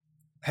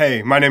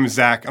Hey, my name is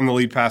Zach. I'm the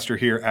lead pastor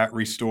here at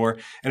Restore.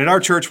 And at our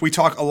church, we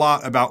talk a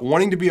lot about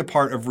wanting to be a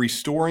part of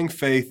restoring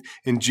faith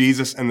in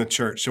Jesus and the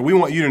church. So we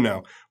want you to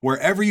know,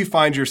 wherever you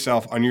find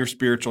yourself on your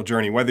spiritual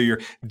journey, whether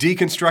you're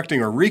deconstructing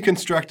or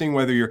reconstructing,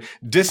 whether you're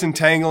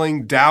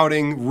disentangling,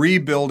 doubting,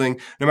 rebuilding,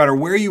 no matter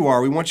where you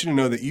are, we want you to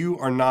know that you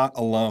are not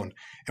alone.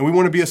 And we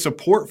want to be a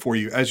support for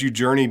you as you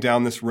journey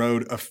down this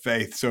road of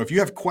faith. So if you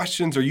have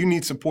questions or you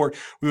need support,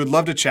 we would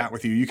love to chat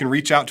with you. You can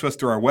reach out to us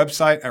through our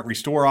website at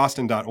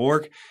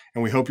restoreaustin.org,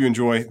 and we hope you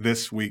enjoy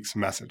this week's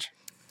message.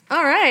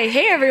 All right.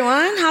 Hey,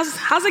 everyone.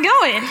 How's it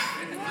going?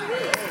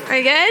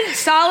 Very good?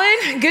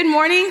 Solid? Good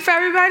morning for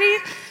everybody.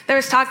 There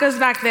was tacos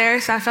back there,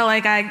 so I felt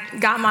like I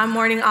got my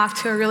morning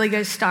off to a really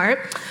good start.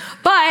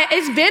 But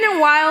it's been a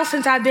while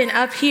since I've been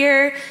up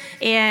here,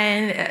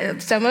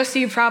 and so most of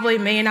you probably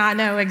may not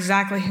know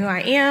exactly who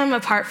I am,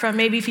 apart from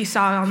maybe if you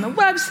saw it on the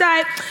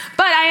website.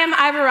 But I am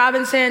Ivor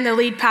Robinson, the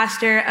lead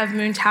pastor of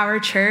Moon Tower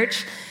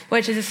Church,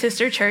 which is a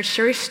sister church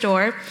to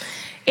Restore.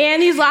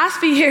 And these last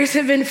few years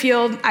have been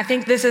filled, I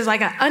think this is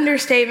like an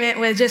understatement,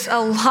 with just a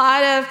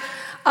lot of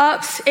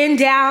ups and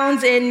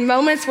downs and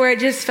moments where it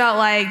just felt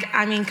like,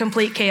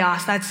 complete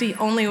chaos. That's the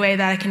only way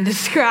that I can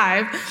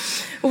describe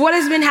what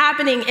has been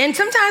happening. And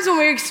sometimes when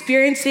we're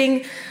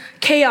experiencing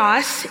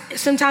chaos,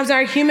 sometimes in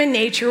our human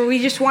nature, we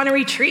just want to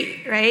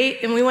retreat, right?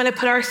 And we want to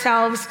put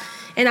ourselves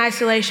in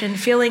isolation,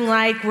 feeling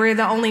like we're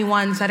the only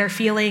ones that are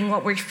feeling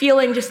what we're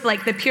feeling, just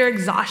like the pure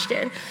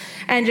exhaustion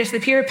and just the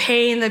pure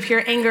pain, the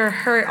pure anger,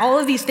 hurt, all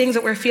of these things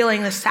that we're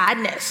feeling, the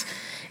sadness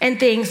and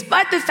things.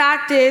 But the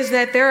fact is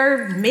that there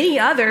are many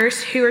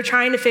others who are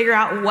trying to figure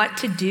out what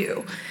to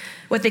do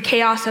with the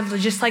chaos of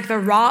just like the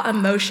raw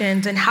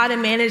emotions and how to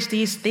manage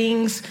these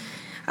things,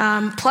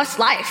 plus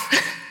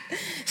life.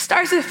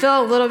 Starts to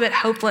feel a little bit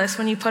hopeless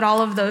when you put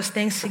all of those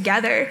things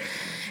together.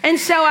 And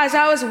so as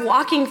I was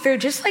walking through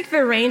just like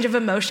the range of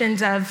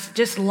emotions of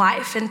just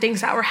life and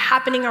things that were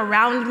happening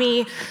around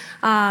me,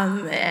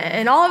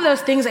 and all of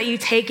those things that you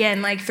take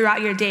in like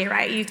throughout your day,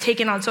 right? You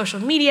take in on social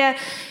media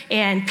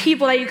and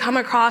people that you come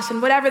across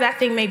and whatever that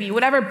thing may be,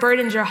 whatever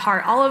burdens your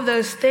heart, all of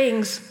those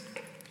things.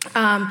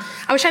 I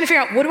was trying to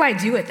figure out, what do I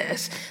do with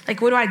this?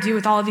 Like, what do I do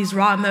with all of these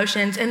raw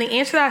emotions? And the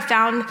answer that I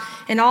found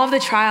in all of the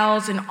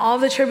trials and all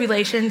of the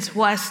tribulations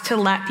was to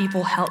let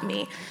people help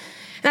me.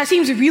 And that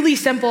seems really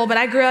simple, but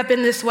I grew up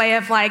in this way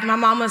of like, my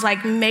mom was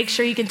like, make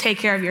sure you can take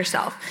care of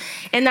yourself.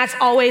 And that's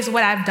always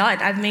what I've done.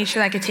 I've made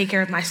sure that I could take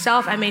care of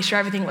myself. I made sure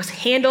everything was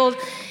handled.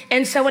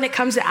 And so when it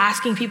comes to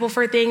asking people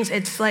for things,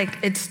 it's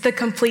the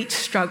complete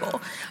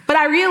struggle. But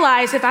I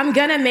realized if I'm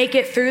gonna make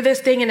it through this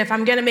thing, and if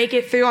I'm gonna make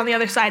it through on the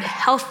other side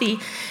healthy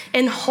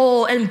and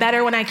whole and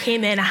better when I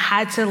came in, I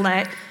had to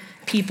let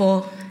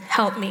people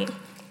help me.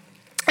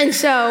 And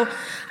so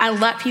I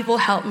let people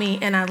help me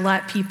and I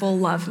let people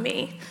love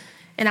me.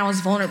 And I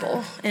was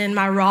vulnerable in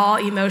my raw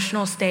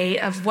emotional state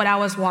of what I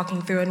was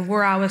walking through and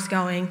where I was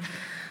going.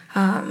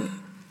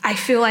 I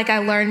feel like I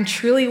learned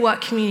truly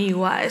what community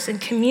was. And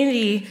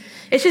community,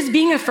 it's just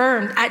being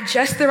affirmed at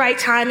just the right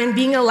time and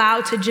being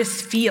allowed to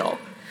just feel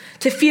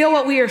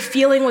what we are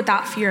feeling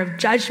without fear of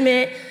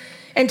judgment,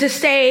 and to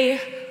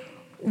say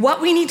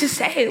what we need to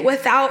say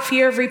without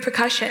fear of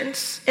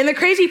repercussions. And the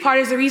crazy part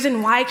is the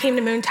reason why I came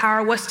to Moon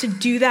Tower was to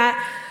do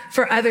that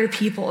for other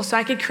people. So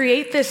I could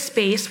create this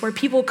space where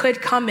people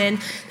could come in.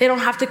 They don't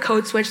have to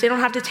code switch. They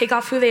don't have to take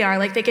off who they are.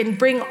 Like, they can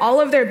bring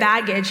all of their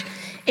baggage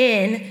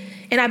in.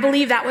 And I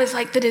believe that was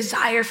like the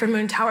desire for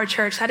Moon Tower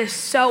Church. That is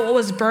so what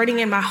was burning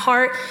in my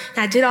heart.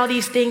 And I did all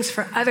these things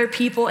for other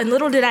people. And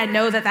little did I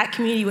know that that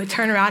community would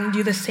turn around and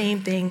do the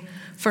same thing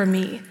for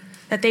me,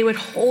 that they would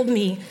hold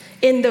me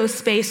in those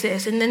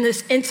spaces. And in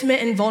this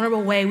intimate and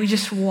vulnerable way, we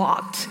just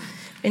walked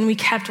and we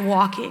kept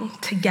walking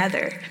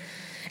together.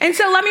 And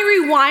so let me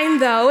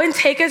rewind though and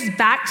take us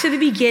back to the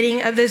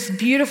beginning of this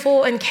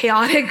beautiful and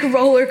chaotic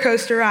roller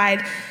coaster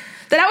ride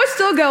that I would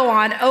still go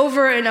on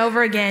over and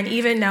over again,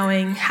 even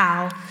knowing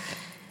how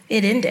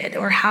it ended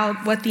or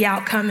what the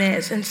outcome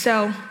is. And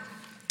so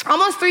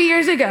almost 3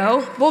 years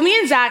ago, well, me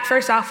and Zach,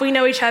 first off, we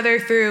know each other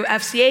through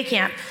FCA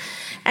camp.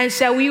 And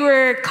so we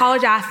were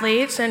college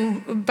athletes,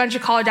 and a bunch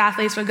of college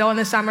athletes would go in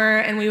the summer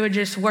and we would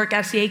just work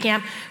FCA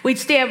camp. We'd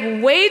stay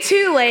up way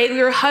too late.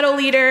 We were huddle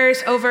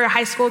leaders over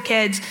high school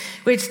kids.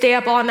 We'd stay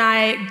up all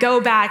night,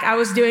 go back. I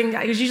was doing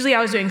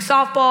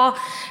softball.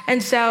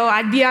 And so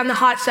I'd be on the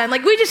hot sun.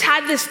 Like, we just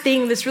had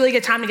this really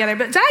good time together.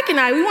 But Zach and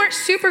I, we weren't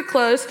super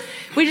close.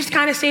 We just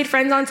kind of stayed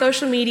friends on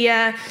social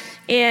media.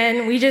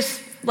 And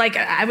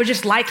I would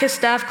just like his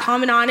stuff,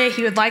 comment on it.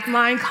 He would like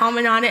mine,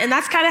 comment on it. And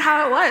that's kind of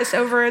how it was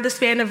over the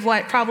span of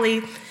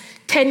probably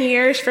 10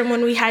 years from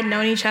when we had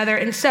known each other.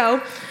 And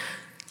so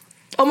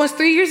almost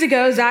 3 years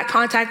ago, Zach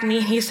contacted me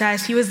and he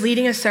says he was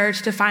leading a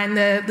search to find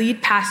the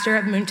lead pastor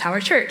of Moon Tower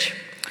Church,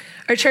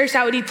 a church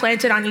that would be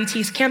planted on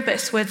UT's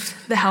campus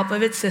with the help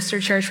of its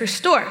sister church,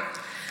 Restore.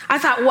 I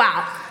thought,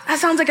 wow, that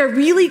sounds like a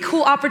really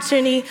cool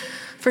opportunity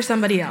for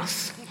somebody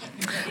else.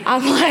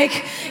 I'm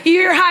like,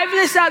 you're hyping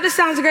this up. This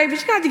sounds great, but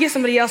you're going to have to get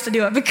somebody else to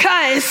do it,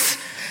 because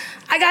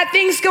I got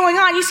things going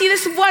on. You see,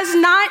 this was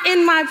not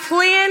in my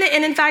plan.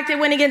 And in fact, it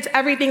went against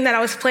everything that I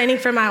was planning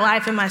for my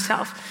life and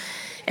myself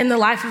and the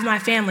life of my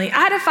family. I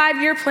had a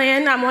 5-year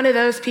plan. I'm one of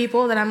those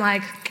people that I'm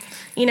like,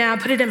 I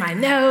put it in my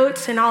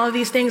notes and all of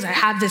these things. I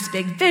have this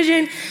big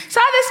vision. So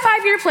I had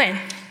this 5-year plan.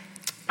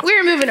 We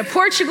were moving to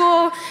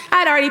Portugal.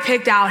 I'd already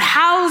picked out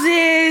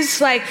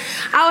houses.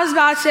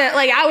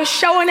 I was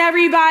showing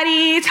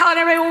everybody, telling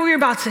everybody what we were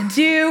about to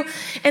do.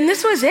 And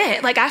this was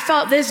it. I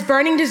felt this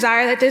burning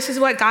desire that this is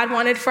what God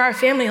wanted for our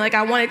family.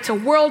 I wanted to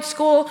world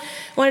school,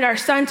 wanted our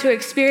son to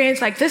experience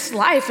this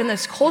life and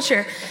this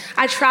culture.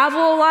 I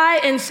travel a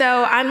lot. And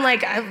so I'm I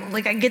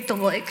get the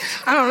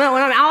I don't know,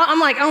 when I'm out,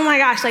 I'm oh my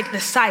gosh, the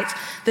sights,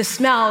 the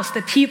smells,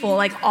 the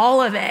people,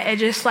 all of it. It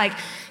just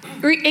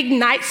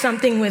ignites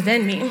something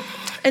within me.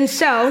 And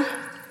so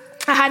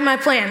I had my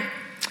plan.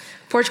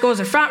 Portugal was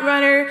a front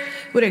runner,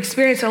 would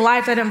experience a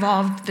life that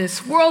involved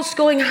this world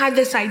schooling. I had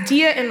this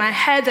idea in my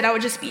head that I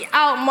would just be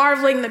out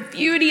marveling the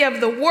beauty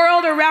of the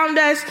world around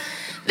us.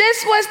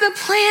 This was the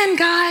plan,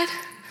 God.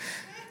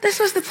 This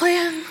was the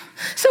plan.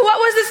 So what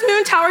was this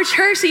Moon Tower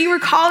Church that you were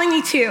calling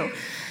me to?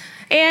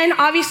 And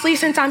obviously,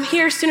 since I'm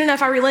here soon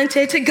enough, I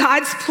relented to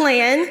God's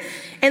plan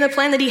and the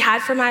plan that he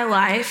had for my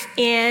life.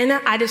 And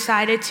I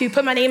decided to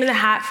put my name in the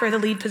hat for the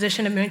lead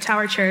position of Moon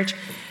Tower Church,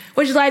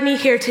 which led me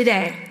here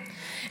today.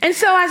 And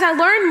so as I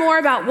learned more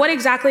about what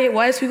exactly it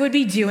was we would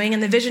be doing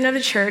and the vision of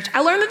the church,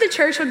 I learned that the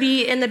church would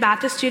be in the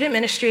Baptist student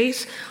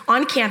ministries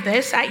on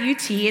campus at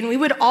UT, and we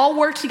would all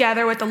work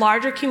together with the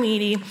larger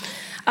community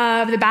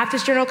of the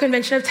Baptist General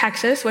Convention of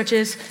Texas, which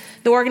is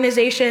the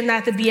organization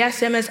that the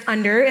BSM is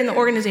under and the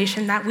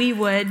organization that we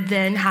would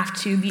then have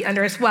to be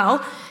under as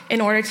well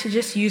in order to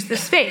just use the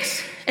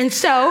space. And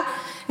so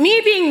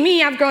me being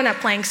me, I've grown up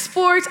playing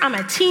sports. I'm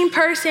a team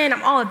person.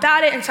 I'm all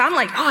about it. And so I'm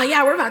oh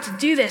yeah, we're about to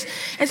do this.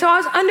 And so I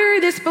was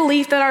under this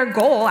belief that our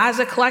goal as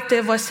a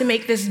collective was to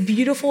make this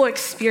beautiful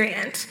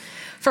experience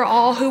for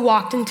all who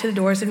walked into the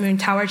doors of Moon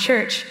Tower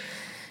Church.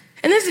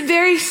 And this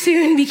very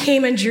soon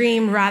became a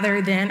dream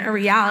rather than a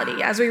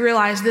reality, as we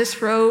realized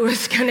this road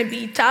was going to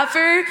be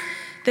tougher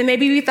than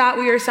maybe we thought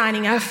we were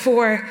signing up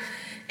for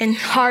and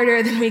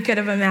harder than we could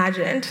have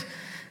imagined.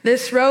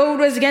 This road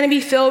was going to be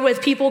filled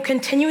with people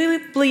continually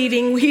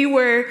believing we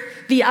were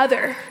the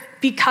other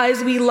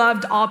because we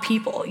loved all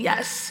people.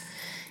 Yes,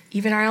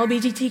 even our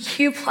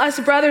LGBTQ plus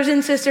brothers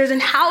and sisters.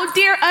 And how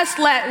dare us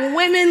let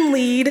women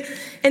lead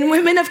and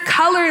women of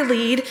color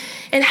lead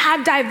and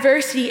have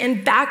diversity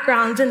and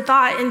backgrounds and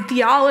thought and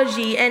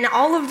theology and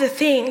all of the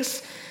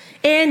things.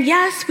 And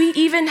yes, we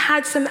even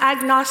had some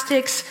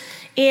agnostics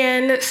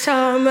and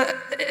some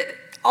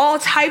all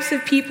types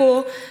of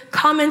people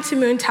come into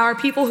Moon Tower,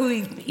 people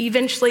who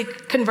eventually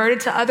converted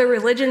to other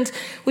religions.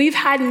 We've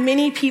had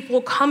many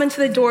people come into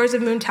the doors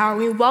of Moon Tower.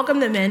 We welcome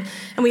them in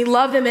and we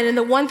love them in. And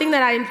the one thing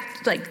that I'm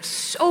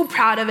so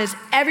proud of is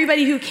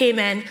everybody who came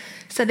in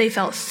said they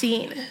felt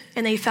seen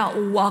and they felt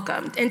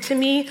welcomed. And to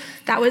me,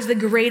 that was the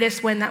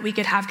greatest win that we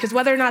could have, because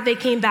whether or not they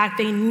came back,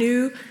 they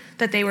knew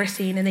that they were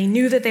seen and they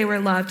knew that they were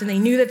loved and they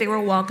knew that they were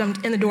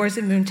welcomed in the doors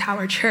of Moon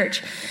Tower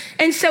Church.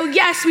 And so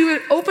yes, we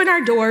would open our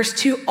doors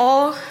to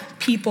all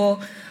people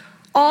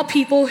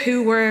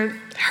who were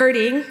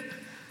hurting,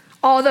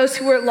 all those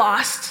who were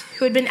lost,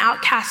 who had been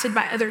outcasted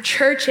by other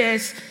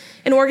churches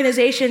and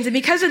organizations. And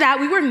because of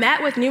that, we were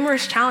met with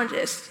numerous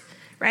challenges,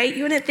 right?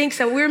 You wouldn't think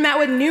so. We were met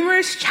with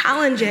numerous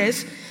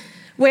challenges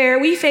where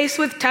we faced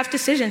with tough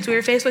decisions. We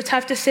were faced with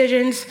tough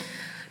decisions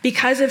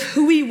because of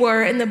who we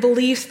were and the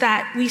beliefs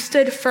that we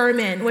stood firm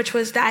in, which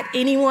was that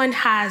anyone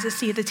has a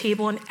seat at the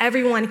table and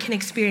everyone can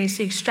experience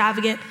the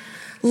extravagant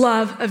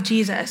love of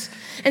Jesus.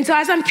 And so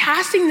as I'm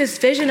casting this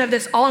vision of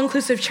this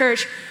all-inclusive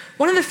church,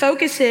 one of the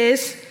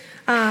focuses,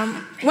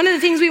 one of the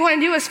things we want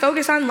to do is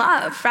focus on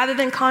love rather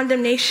than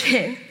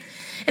condemnation.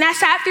 And I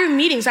sat through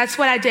meetings. That's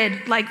what I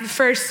did, the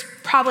first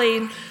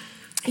probably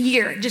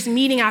year, just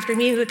meeting after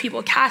meeting with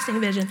people, casting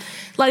vision,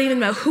 letting them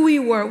know who we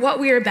were, what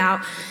we were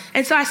about.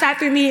 And so I sat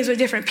through meetings with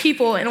different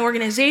people and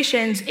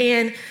organizations,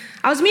 and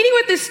I was meeting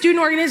with this student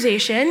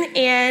organization,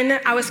 and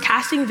I was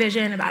casting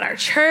vision about our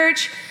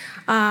church,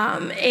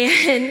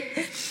 and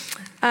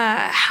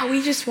how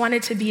we just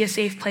wanted to be a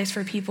safe place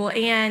for people.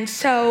 And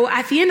so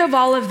at the end of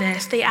all of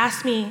this, they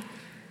asked me,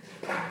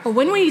 well,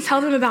 when will you tell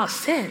them about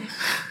sin?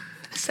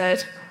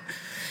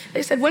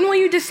 They said, when will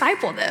you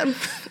disciple them?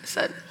 I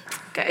said,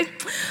 okay.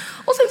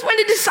 Well, since when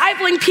did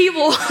discipling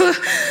people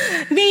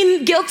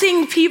mean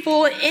guilting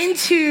people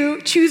into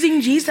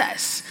choosing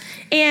Jesus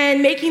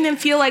and making them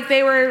feel like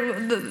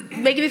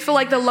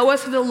the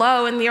lowest of the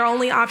low and their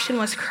only option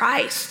was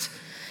Christ?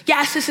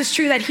 Yes, this is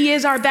true that he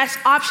is our best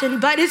option,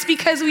 but it's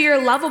because we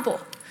are lovable.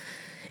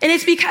 And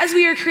it's because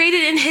we are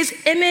created in his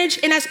image,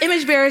 and as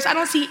image bearers, I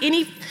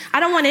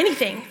don't want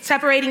anything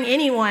separating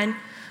anyone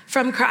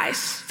from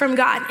Christ, from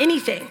God,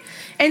 anything.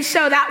 And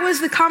so that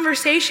was the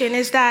conversation,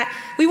 is that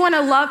we want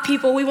to love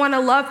people. We want to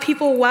love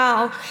people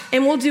well,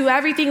 and we'll do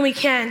everything we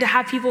can to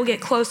have people get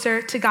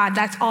closer to God.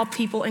 That's all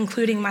people,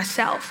 including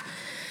myself.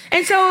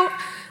 And so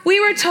we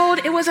were told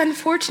it was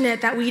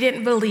unfortunate that we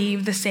didn't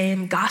believe the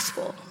same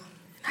gospel.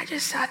 I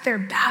just sat there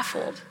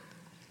baffled.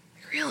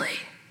 Really?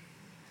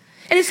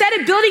 And instead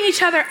of building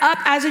each other up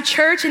as a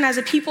church and as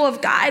a people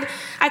of God,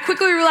 I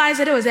quickly realized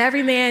that it was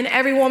every man,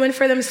 every woman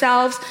for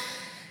themselves.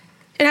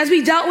 And as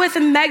we dealt with a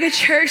mega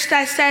church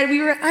that said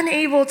we were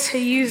unable to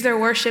use their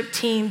worship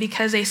team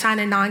because they signed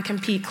a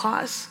non-compete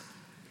clause.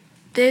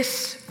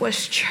 This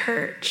was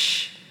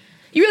church.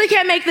 You really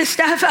can't make this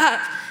stuff up.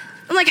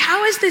 I'm like,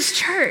 how is this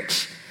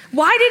church?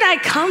 Why did I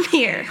come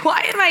here?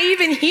 Why am I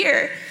even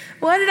here?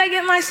 What did I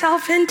get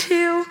myself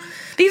into?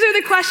 These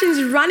are the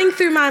questions running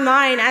through my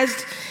mind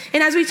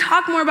as we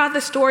talk more about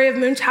the story of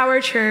Moon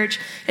Tower Church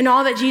and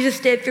all that Jesus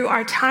did through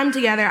our time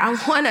together. I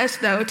want us,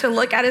 though, to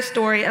look at a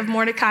story of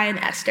Mordecai and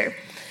Esther,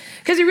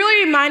 because it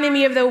really reminded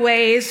me of the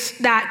ways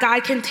that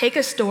God can take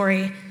a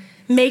story,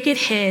 make it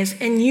his,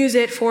 and use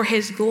it for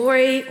his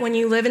glory when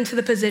you live into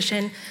the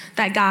position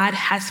that God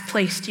has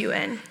placed you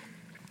in.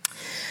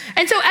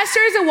 And so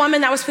Esther is a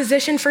woman that was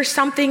positioned for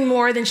something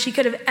more than she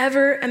could have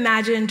ever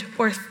imagined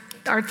or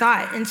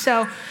thought. And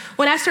so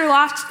when Esther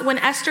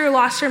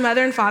lost her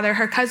mother and father,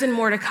 her cousin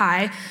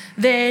Mordecai,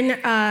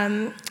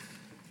 then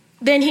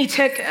he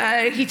took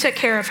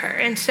care of her.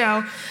 And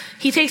so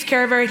he takes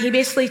care of her, and he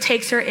basically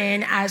takes her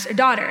in as a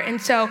daughter. And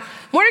so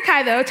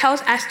Mordecai, though,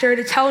 tells Esther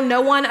to tell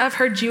no one of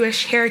her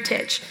Jewish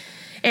heritage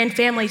and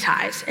family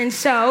ties. And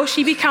so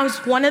she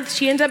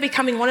ends up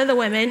becoming one of the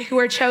women who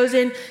are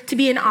chosen to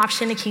be an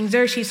option to King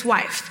Xerxes'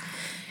 wife.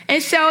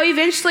 And so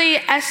eventually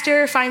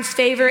Esther finds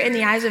favor in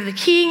the eyes of the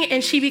king,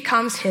 and she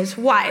becomes his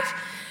wife.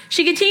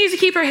 She continues to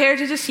keep her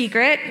heritage a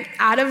secret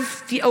out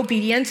of the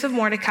obedience of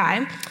Mordecai.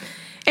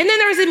 And then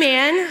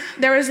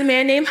there was a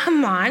man named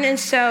Haman, and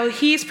so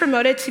he's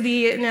promoted to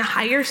be in a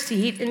higher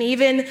seat and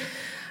even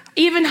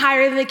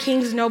higher than the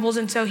king's nobles,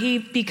 and so he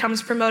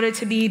becomes promoted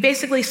to be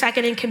basically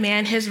second in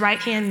command, his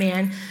right-hand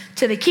man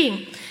to the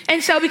king.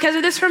 And so because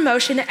of this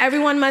promotion,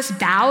 everyone must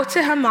bow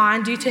to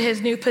Haman due to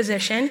his new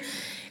position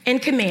in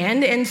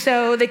command. And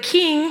so due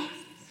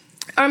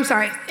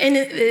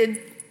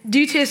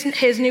to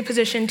his new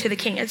position to the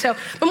king. And so,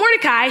 but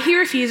Mordecai, he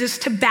refuses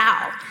to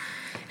bow.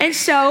 And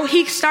so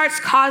he starts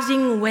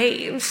causing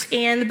waves.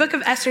 And the book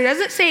of Esther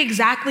doesn't say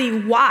exactly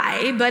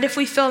why, but if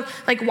we feel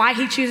like why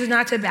he chooses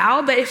not to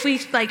bow, but if we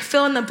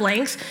fill in the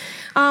blanks,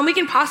 we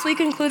can possibly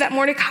conclude that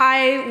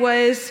Mordecai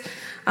was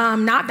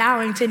not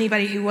bowing to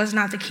anybody who was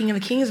not the King of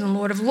the Kings and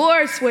Lord of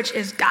Lords, which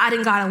is God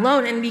and God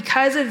alone. And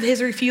because of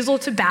his refusal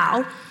to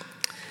bow,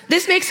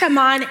 this makes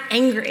Haman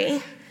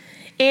angry.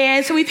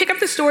 And so we pick up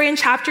the story in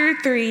chapter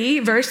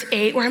 3, verse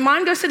 8, where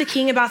Haman goes to the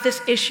king about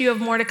this issue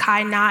of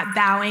Mordecai not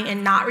bowing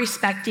and not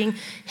respecting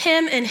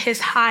him in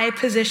his high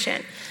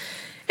position.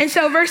 And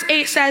so verse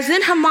 8 says,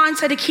 "Then Haman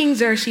said to King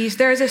Xerxes,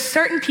 there is a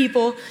certain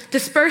people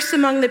dispersed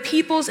among the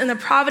peoples in the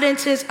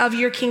provinces of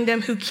your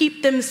kingdom who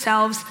keep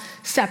themselves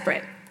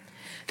separate.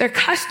 Their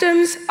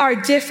customs are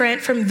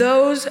different from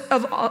those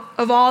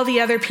of all the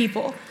other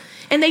people,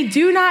 and they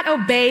do not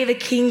obey the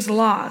king's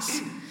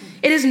laws.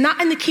 It is not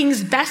in the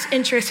king's best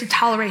interest to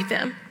tolerate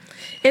them.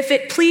 If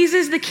it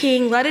pleases the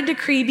king, let a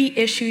decree be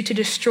issued to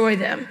destroy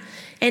them,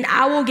 and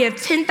I will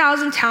give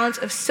 10,000 talents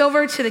of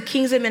silver to the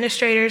king's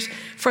administrators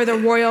for the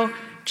royal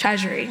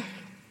treasury."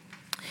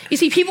 You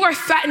see, people are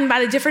threatened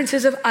by the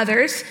differences of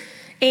others,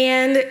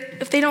 and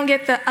if they don't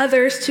get the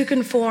others to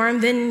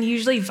conform, then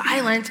usually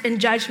violence and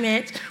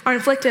judgment are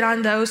inflicted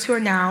on those who are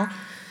now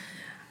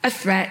a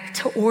threat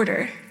to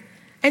order.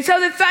 And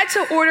so the threat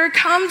to order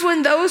comes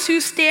when those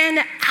who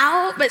stand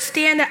out, but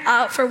stand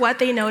up for what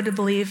they know to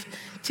believe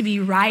to be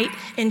right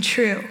and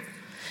true.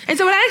 And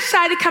so when I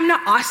decided to come to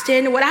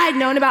Austin, what I had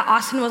known about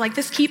Austin was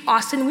this keep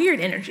Austin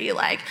weird energy.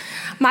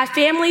 My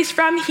family's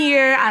from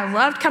here. I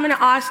loved coming to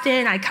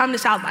Austin. I come to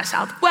South by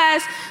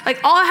Southwest.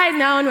 All I had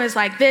known was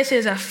this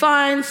is a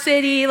fun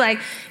city.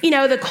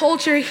 The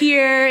culture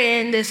here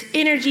and this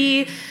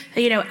energy,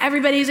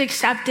 everybody's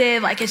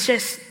accepted. It's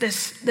just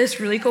this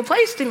really cool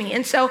place to me.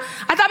 And so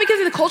I thought because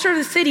of the culture of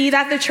the city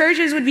that the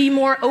churches would be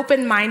more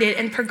open-minded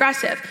and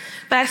progressive.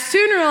 But I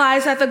soon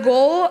realized that the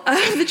goal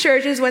of the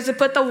churches was to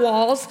put the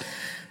walls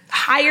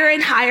higher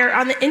and higher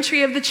on the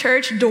entry of the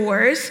church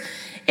doors.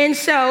 And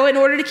so in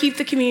order to keep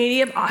the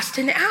community of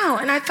Austin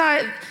out. And I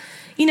thought,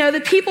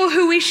 the people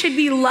who we should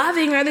be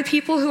loving are the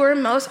people who are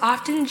most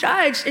often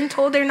judged and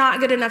told they're not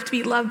good enough to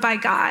be loved by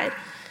God.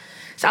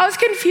 So I was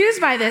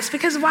confused by this,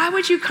 because why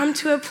would you come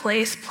to a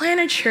place, plant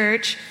a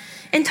church,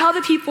 and tell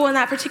the people in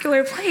that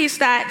particular place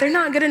that they're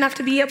not good enough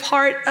to be a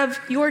part of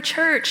your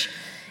church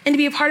and to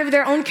be a part of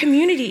their own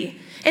community?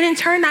 And in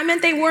turn, that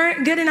meant they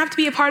weren't good enough to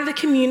be a part of the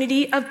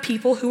community of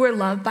people who were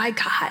loved by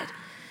God.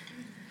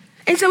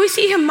 And so we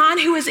see Haman,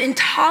 who was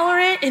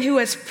intolerant and who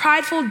was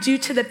prideful due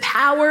to the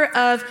power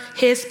of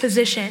his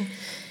position.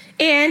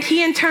 And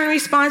he in turn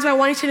responds by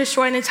wanting to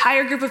destroy an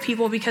entire group of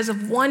people because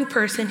of one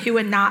person who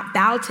would not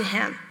bow to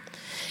him.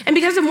 And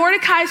because of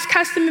Mordecai's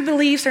custom and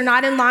beliefs are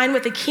not in line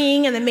with the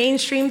king and the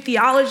mainstream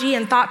theology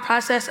and thought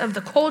process of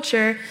the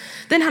culture,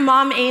 then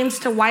Haman aims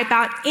to wipe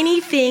out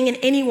anything and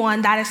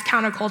anyone that is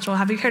countercultural.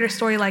 Have you heard a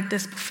story like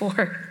this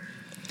before?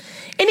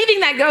 Anything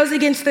that goes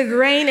against the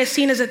grain is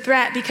seen as a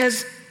threat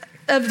because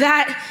of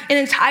that, an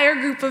entire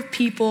group of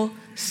people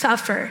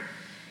suffer.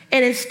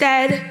 And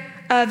instead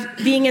of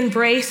being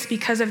embraced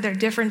because of their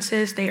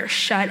differences, they are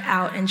shut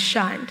out and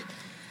shunned.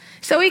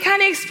 So we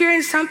kind of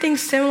experienced something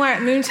similar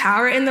at Moon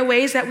Tower in the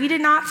ways that we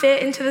did not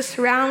fit into the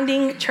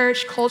surrounding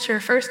church culture.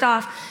 First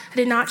off, I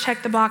did not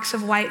check the box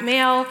of white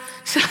male,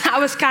 so that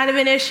was kind of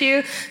an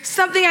issue.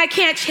 Something I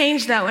can't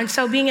change though, and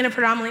so being in a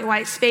predominantly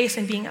white space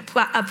and being a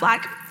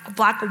black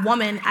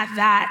woman at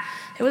that,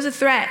 it was a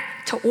threat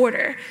to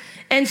order.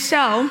 And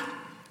so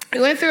we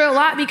went through a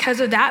lot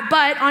because of that,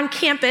 but on a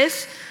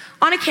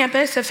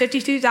campus of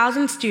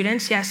 52,000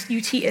 students, yes,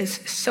 UT is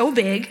so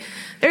big,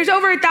 there's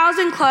over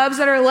 1,000 clubs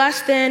that are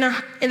less than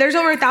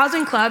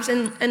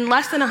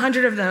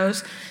 100 of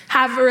those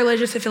have a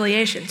religious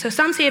affiliation. So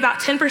some say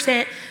about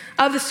 10%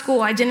 of the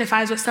school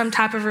identifies with some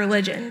type of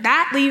religion.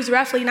 That leaves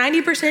roughly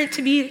 90%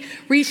 to be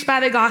reached by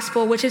the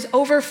gospel, which is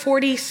over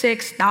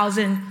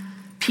 46,000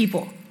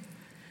 people.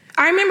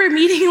 I remember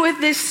meeting with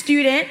this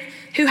student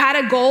who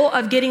had a goal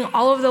of getting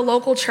all of the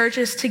local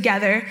churches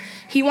together.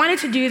 He wanted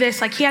to do this,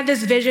 he had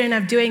this vision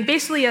of doing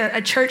basically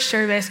a church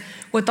service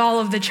with all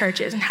of the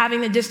churches and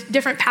having the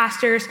different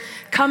pastors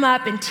come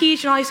up and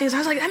teach and all these things. I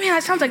was like, man,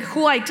 that sounds like a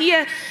cool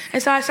idea.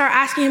 And so I started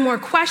asking him more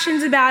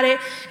questions about it.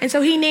 And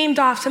so he named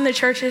off some of the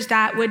churches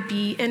that would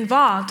be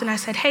involved. And I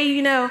said,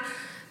 hey,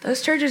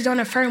 those churches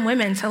don't affirm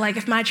women. So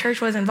if my church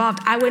was involved,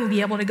 I wouldn't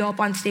be able to go up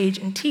on stage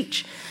and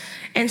teach.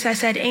 And so I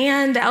said,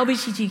 and the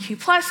LGBTQ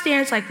plus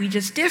stance, we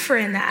just differ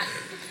in that.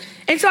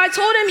 And so I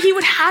told him he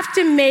would have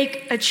to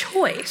make a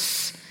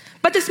choice.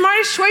 But the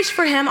smartest choice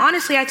for him,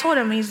 honestly, I told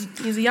him,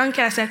 he's a young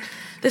kid, I said,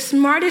 the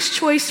smartest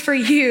choice for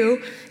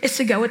you is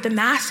to go with the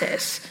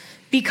masses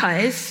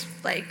because,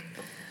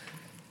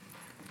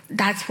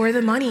 that's where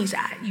the money's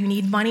at. You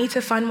need money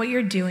to fund what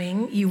you're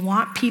doing. You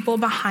want people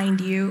behind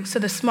you. So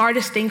the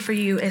smartest thing for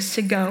you is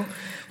to go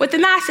with the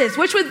masses,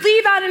 which would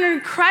leave out an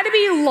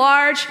incredibly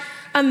large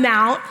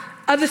amount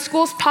of the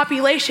school's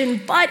population,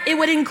 but it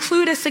would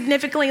include a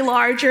significantly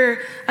larger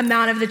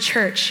amount of the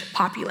church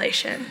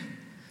population.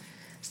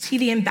 See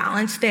the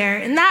imbalance there?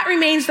 And that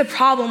remains the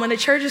problem when the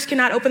churches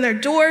cannot open their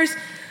doors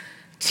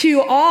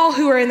to all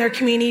who are in their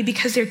community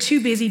because they're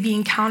too busy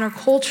being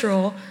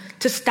countercultural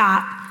to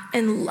stop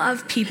and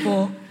love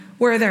people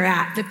where they're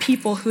at, the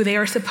people who they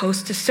are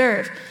supposed to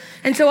serve.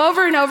 And so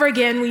over and over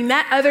again, we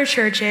met other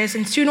churches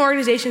and student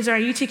organizations in our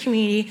UT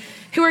community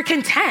who were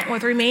content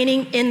with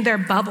remaining in their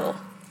bubble.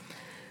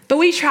 But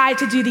we tried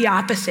to do the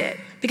opposite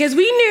because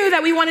we knew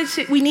that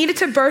we needed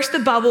to burst the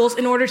bubbles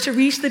in order to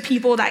reach the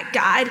people that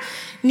God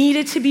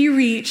needed to be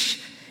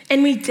reached,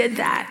 and we did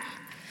that.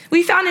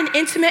 We found an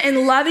intimate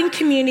and loving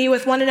community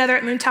with one another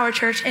at Moon Tower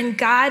Church, and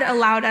God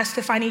allowed us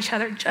to find each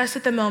other just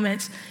at the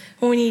moments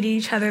when we needed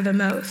each other the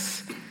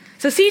most.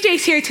 So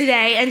CJ's here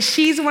today, and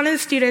she's one of the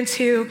students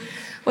who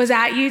was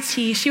at UT.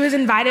 She was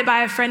invited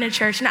by a friend at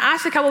church, and I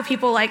asked a couple of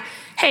people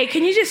hey,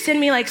 can you just send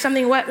me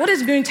something, what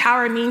does Moon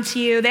Tower mean to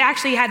you? They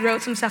actually had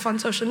wrote some stuff on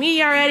social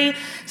media already.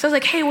 So I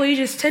was hey, will you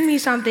just send me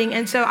something?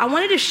 And so I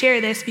wanted to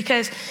share this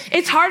because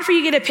it's hard for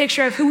you to get a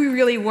picture of who we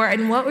really were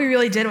and what we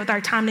really did with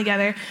our time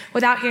together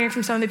without hearing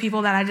from some of the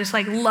people that I just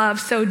love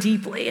so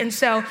deeply. And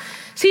so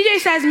CJ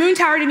says, Moon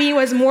Tower to me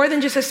was more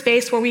than just a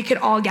space where we could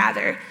all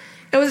gather.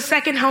 It was a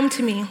second home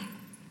to me.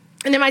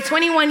 And in my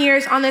 21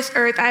 years on this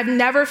earth, I've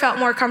never felt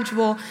more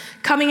comfortable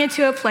coming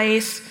into a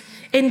place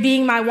and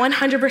being my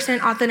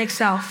 100% authentic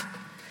self.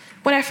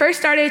 When I first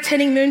started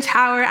attending Moon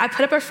Tower, I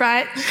put up a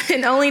front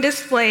and only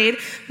displayed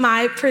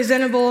my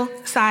presentable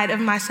side of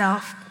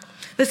myself.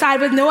 The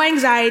side with no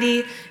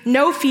anxiety,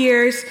 no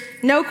fears,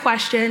 no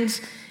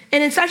questions.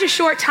 And in such a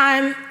short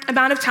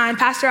amount of time,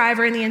 Pastor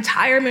Ivor and the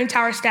entire Moon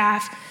Tower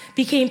staff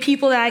became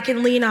people that I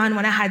can lean on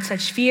when I had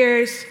such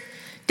fears,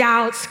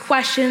 doubts,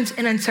 questions,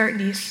 and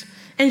uncertainties.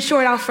 In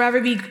short, I'll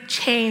forever be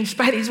changed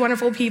by these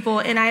wonderful people,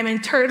 and I am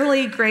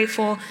eternally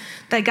grateful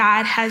that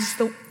I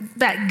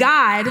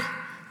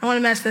want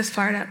to mess this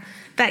part up,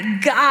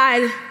 that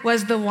God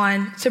was the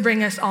one to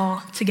bring us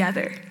all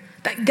together.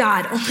 That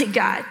God, only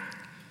God.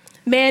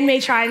 Man may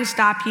try and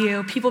stop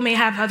you, people may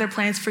have other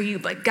plans for you,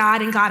 but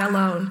God and God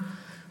alone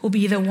will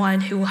be the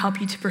one who will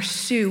help you to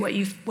pursue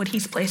what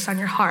he's placed on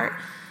your heart.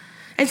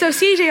 And so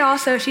CJ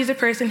also, she's a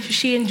person who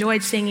she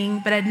enjoyed singing,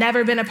 but had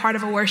never been a part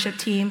of a worship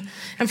team.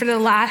 And for the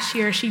last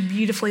year, she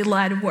beautifully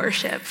led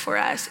worship for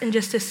us. And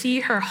just to see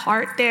her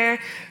heart there,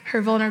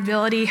 her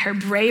vulnerability, her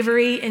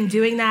bravery in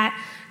doing that,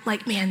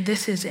 man,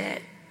 this is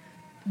it.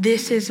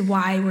 This is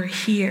why we're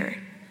here.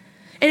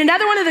 And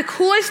another one of the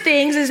coolest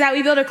things is that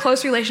we built a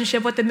close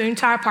relationship with the Moon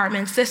Tower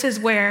Apartments. This is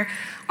where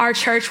our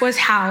church was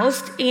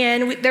housed.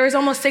 And there was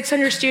almost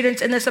 600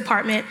 students in this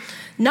apartment.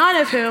 None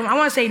of whom, I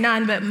want to say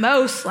none, but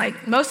most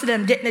of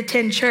them didn't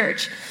attend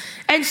church.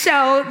 And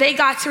so they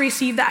got to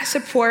receive that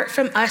support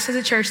from us as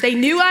a church. They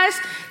knew us,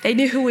 they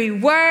knew who we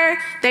were,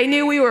 they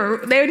knew we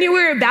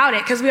were about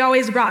it because we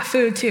always brought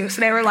food too. So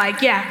they were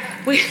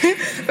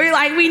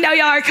we know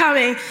y'all are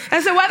coming.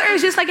 And so whether it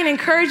was just an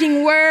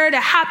encouraging word,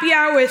 a happy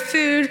hour with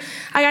food,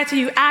 I got to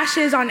do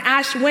ashes on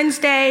Ash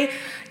Wednesday.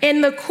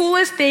 And the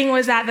coolest thing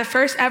was that the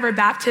first ever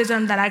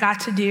baptism that I got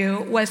to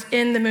do was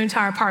in the Moon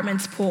Tower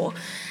Apartments pool.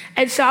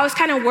 And so I was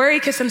kind of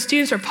worried because some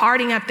students were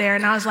partying up there,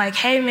 and I was like,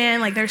 hey man,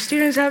 like there's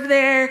students up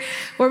there.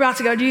 We're about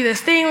to go do this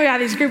thing. We got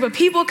this group of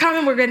people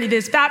coming. We're gonna do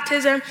this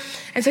baptism.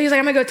 And so he's like,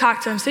 I'm gonna go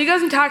talk to him. So he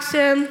goes and talks to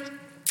him,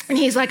 and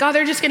he's like, oh,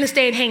 they're just gonna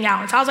stay and hang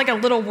out. And so I was like a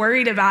little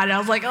worried about it. I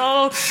was like,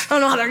 oh, I don't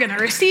know how they're gonna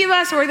receive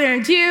us or what they're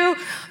gonna do.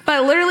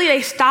 But literally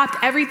they stopped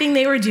everything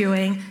they were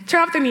doing,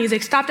 turned off their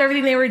music, stopped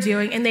everything they were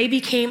doing, and they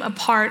became a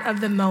part of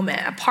the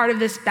moment, a part of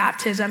this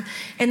baptism,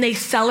 and they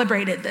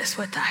celebrated this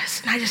with us.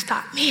 And I just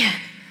thought, man,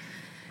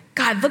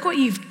 God, look what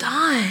you've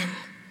done.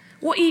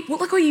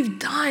 Look what you've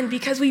done,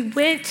 because we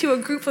went to a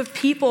group of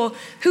people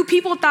who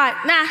people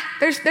thought, nah,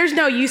 there's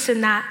no use in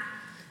that.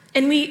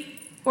 And we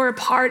were a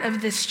part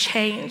of this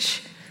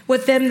change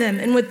within them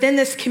and within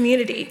this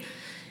community.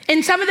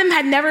 And some of them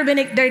they'd never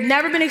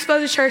been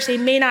exposed to church. They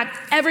may not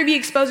ever be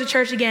exposed to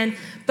church again,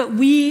 but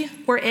we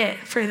were it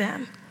for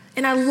them.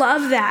 And I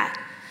love that.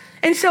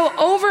 And so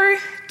over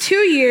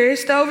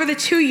the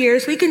 2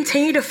 years, we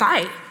continue to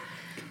fight.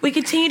 We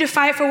continue to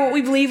fight for what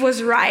we believe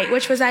was right,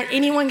 which was that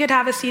anyone could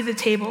have a seat at the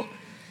table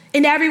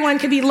and everyone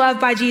could be loved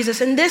by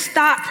Jesus. And this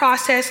thought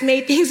process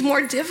made things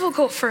more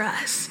difficult for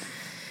us.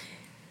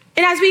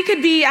 And as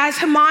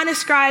Haman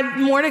described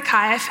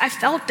Mordecai, I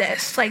felt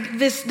this, like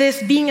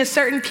this being a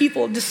certain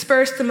people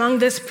dispersed among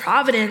this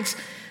providence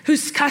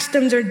whose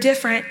customs are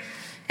different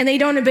and they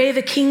don't obey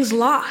the king's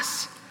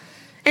laws.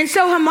 And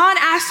so Haman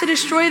asked to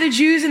destroy the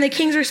Jews, and the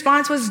king's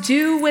response was,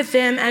 do with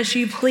them as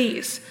you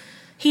please.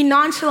 He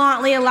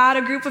nonchalantly allowed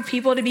a group of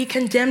people to be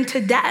condemned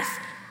to death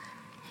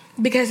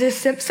because his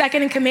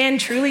second in command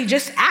truly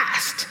just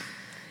asked.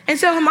 And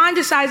so Haman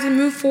decides to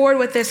move forward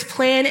with this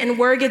plan, and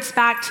word gets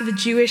back to the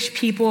Jewish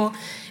people,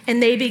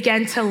 and they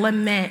begin to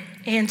lament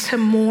and to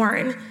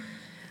mourn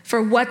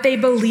for what they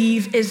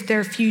believe is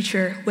their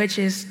future, which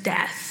is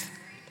death.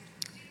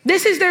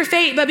 This is their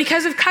fate, but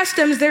because of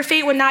customs, their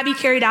fate would not be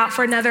carried out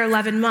for another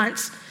 11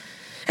 months.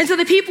 And so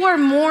the people are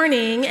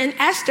mourning, and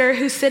Esther,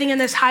 who's sitting in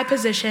this high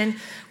position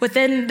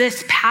within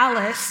this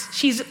palace,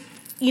 she's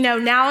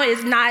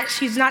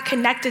not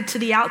connected to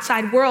the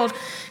outside world.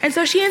 And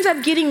so she ends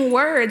up getting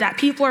word that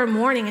people are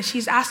mourning, and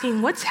she's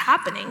asking, what's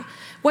happening?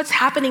 What's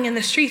happening in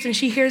the streets? And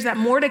she hears that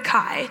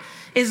Mordecai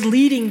is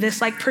leading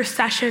this like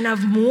procession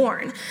of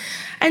mourn.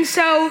 And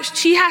so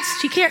she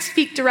can't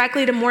speak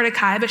directly to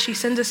Mordecai, but she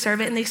sends a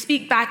servant, and they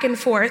speak back and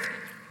forth.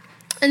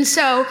 And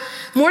so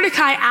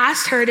Mordecai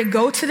asked her to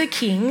go to the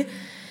king,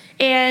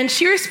 and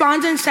she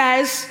responds and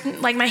says,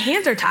 like, my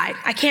hands are tied.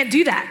 I can't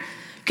do that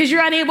because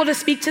you're unable to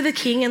speak to the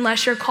king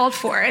unless you're called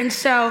for. And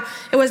so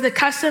it was the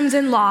customs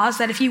and laws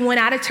that if you went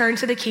out of turn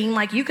to the king,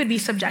 like you could be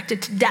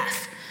subjected to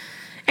death.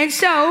 And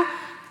so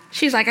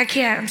she's like,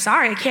 I'm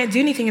sorry, I can't do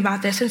anything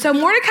about this. And so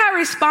Mordecai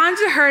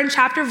responds to her in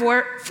chapter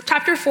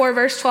 4,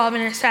 verse 12,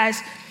 and it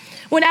says,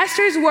 when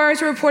Esther's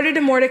words were reported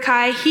to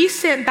Mordecai, he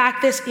sent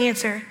back this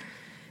answer: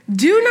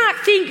 do not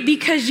think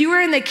because you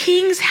are in the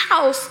king's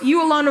house,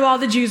 you alone of all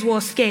the Jews will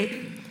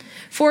escape.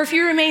 For if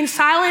you remain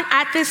silent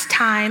at this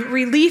time,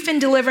 relief and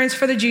deliverance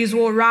for the Jews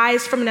will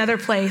arise from another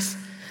place,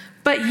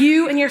 but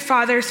you and your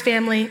father's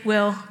family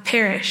will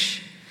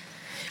perish.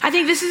 I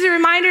think this is a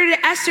reminder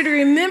to Esther to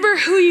remember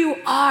who you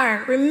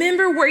are,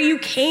 remember where you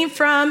came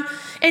from,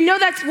 and know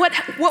that's what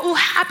will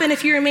happen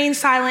if you remain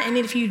silent and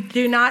if you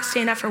do not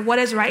stand up for what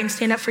is right and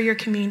stand up for your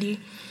community.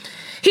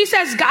 He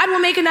says God will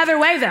make another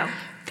way, though.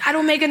 God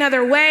will make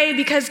another way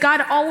because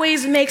God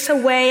always makes a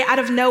way out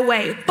of no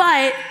way.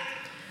 But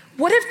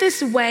what if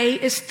this way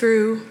is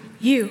through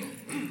you?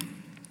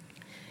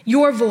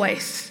 Your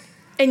voice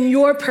and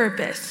your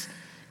purpose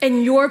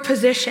and your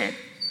position.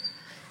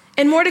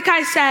 And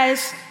Mordecai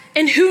says,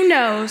 and who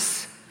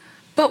knows,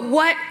 but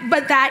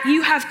that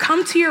you have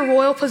come to your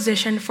royal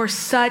position for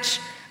such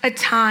a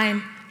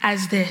time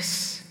as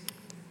this.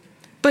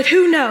 But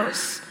who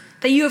knows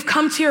that you have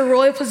come to your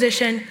royal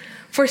position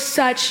for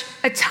such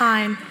a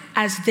time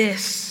as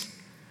this.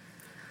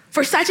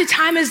 For such a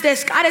time as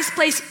this, God has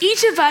placed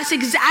each of us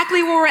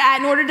exactly where we're at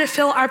in order to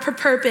fulfill our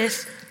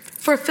purpose.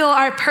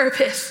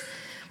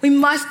 We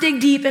must dig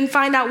deep and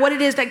find out what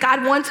it is that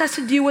God wants us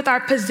to do with our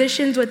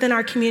positions within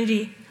our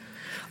community.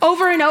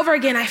 Over and over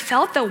again, I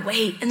felt the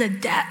weight and the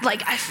depth.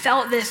 Like I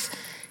felt this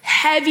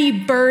heavy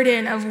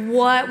burden of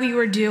what we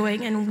were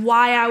doing and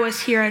why I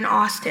was here in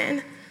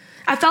Austin.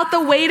 I felt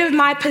the weight of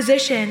my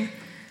position.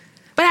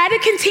 But I had to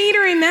continue to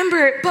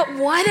remember, but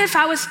what if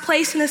I was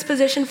placed in this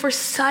position for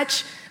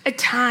such a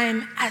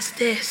time as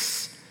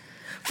this?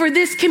 For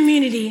this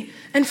community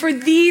and for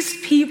these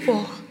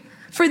people,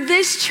 for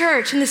this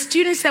church and the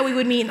students that we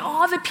would meet and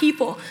all the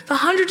people, the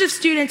hundreds of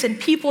students and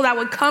people that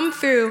would come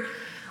through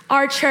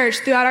our church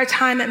throughout our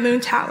time at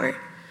Moon Tower.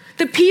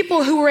 The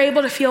people who were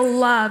able to feel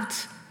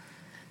loved,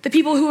 the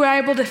people who were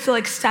able to feel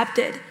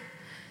accepted,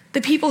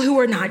 the people who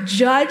were not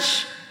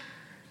judged,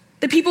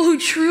 the people who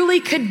truly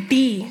could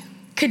be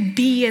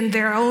in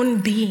their own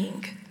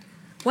being.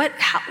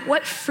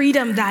 What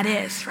freedom that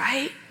is,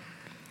 right?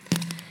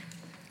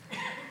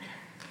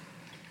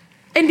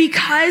 And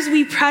because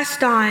we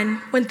pressed on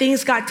when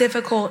things got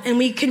difficult and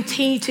we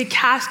continued to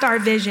cast our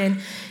vision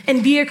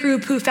and be a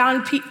group who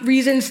found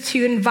reasons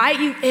to invite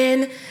you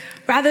in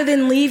rather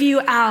than leave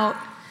you out,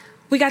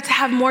 we got to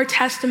have more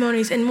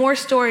testimonies and more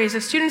stories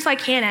of students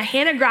like Hannah.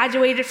 Hannah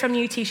graduated from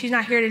UT. She's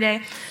not here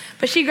today,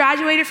 but she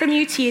graduated from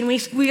UT and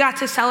we got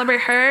to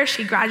celebrate her.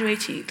 She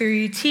graduated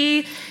through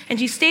UT and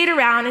she stayed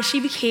around and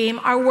she became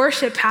our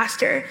worship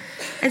pastor.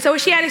 And so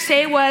what she had to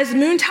say was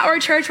Moon Tower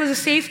Church was a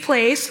safe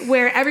place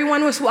where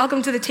everyone was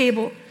welcome to the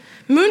table.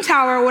 Moon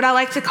Tower, what I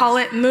like to call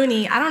it,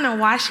 Mooney. I don't know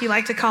why she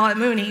liked to call it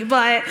Mooney,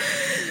 but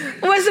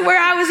was where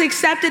I was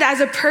accepted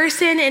as a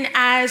person and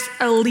as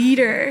a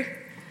leader.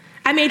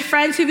 I made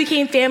friends who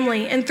became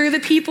family, and through the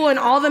people and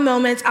all the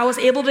moments, I was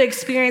able to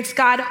experience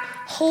God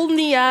hold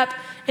me up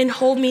and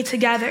hold me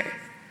together.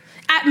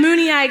 At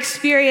Mooney, I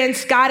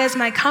experienced God as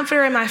my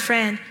comforter and my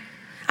friend.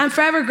 I'm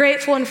forever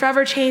grateful and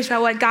forever changed by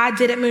what God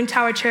did at Moon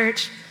Tower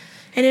Church,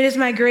 and it is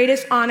my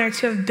greatest honor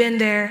to have been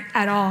there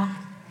at all.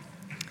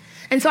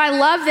 And so I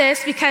love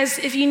this because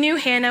if you knew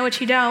Hannah,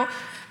 which you don't,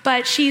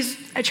 but she's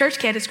a church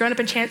kid, has grown up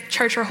in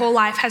church her whole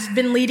life, has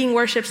been leading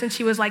worship since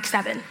she was like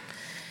 7.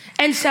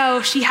 And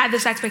so she had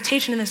this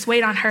expectation and this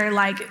weight on her,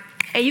 like,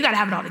 hey, you gotta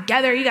have it all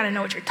together. You gotta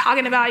know what you're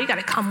talking about. You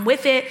gotta come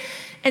with it.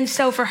 And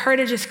so for her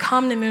to just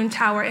come to Moon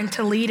Tower and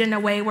to lead in a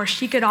way where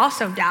she could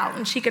also doubt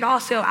and she could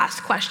also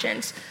ask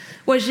questions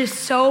was just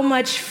so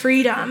much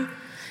freedom.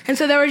 And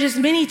so there were just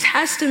many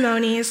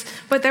testimonies,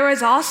 but there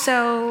was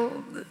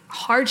also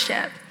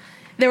hardship.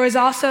 There was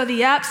also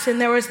the ups and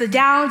there was the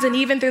downs, and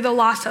even through the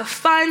loss of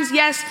funds.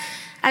 Yes,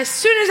 as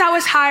soon as I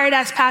was hired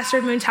as pastor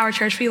of Moon Tower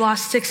Church, we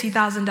lost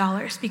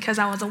 $60,000 because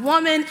I was a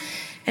woman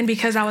and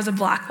because I was a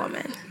Black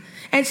woman.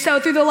 And so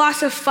through the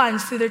loss of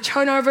funds, through the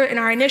turnover in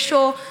our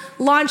initial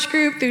launch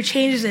group, through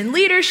changes in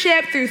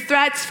leadership, through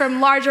threats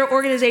from larger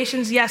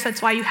organizations, yes,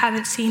 that's why you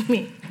haven't seen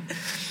me.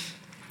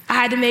 I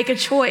had to make a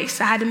choice.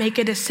 I had to make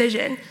a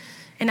decision.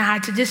 And I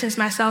had to distance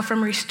myself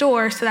from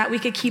Restore so that we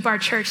could keep our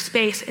church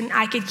space and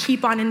I could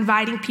keep on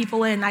inviting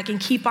people in. I can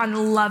keep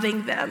on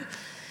loving them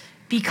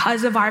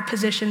because of our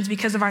positions,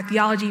 because of our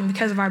theology, and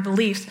because of our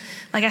beliefs.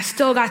 Like, I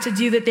still got to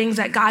do the things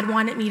that God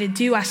wanted me to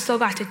do. I still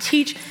got to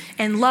teach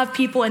and love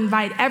people,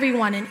 invite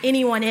everyone and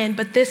anyone in,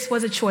 but this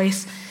was a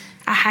choice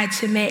I had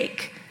to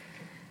make.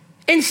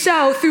 And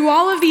so through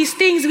all of these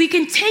things, we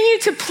continue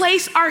to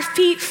place our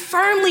feet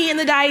firmly in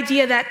the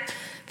idea that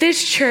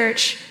this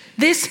church,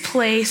 this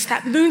place,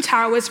 that Moon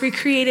Tower was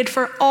recreated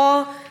for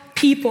all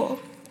people.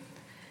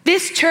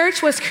 This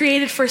church was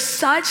created for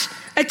such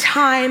a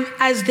time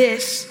as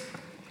this.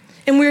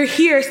 And we're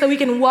here so we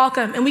can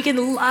welcome and we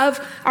can love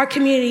our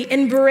community,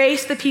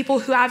 embrace the people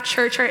who have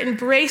church hurt,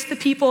 embrace the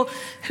people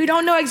who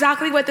don't know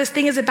exactly what this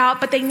thing is about,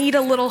 but they need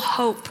a little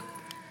hope.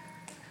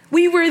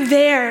 We were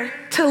there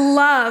to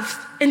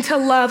love and to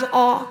love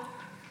all.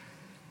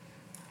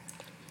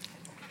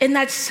 And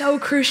that's so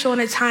crucial in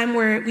a time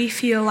where we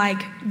feel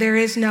like there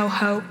is no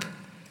hope.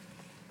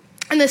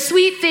 And the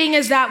sweet thing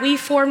is that we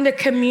formed a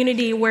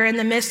community where in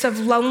the midst of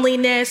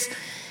loneliness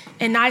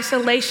and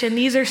isolation,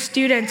 these are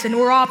students and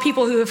we're all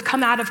people who have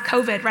come out of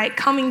COVID, right?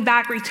 Coming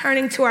back,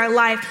 returning to our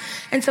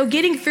life. And so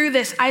getting through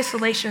this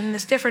isolation,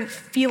 this different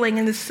feeling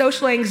and this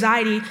social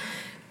anxiety,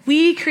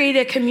 we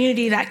created a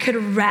community that could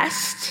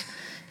rest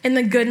in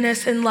the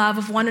goodness and love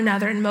of one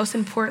another and most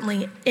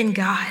importantly, in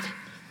God.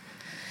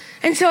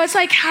 And so it's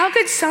like, how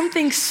could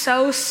something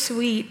so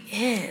sweet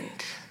end?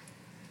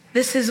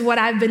 This is what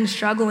I've been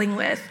struggling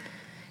with.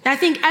 And I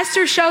think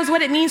Esther shows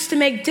what it means to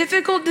make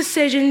difficult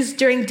decisions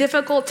during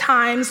difficult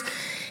times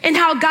and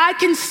how God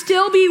can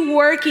still be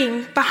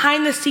working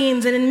behind the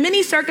scenes. And in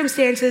many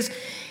circumstances,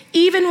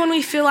 even when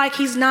we feel like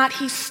he's not,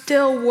 he's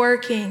still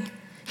working.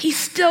 He's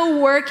still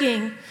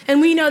working.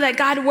 And we know that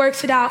God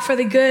works it out for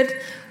the good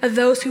of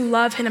those who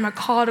love him and are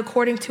called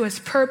according to his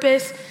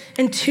purpose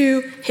and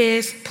to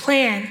his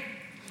plan.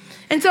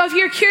 And so if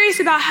you're curious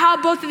about how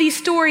both of these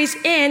stories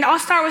end, I'll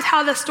start with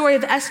how the story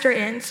of Esther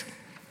ends.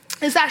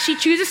 Is that she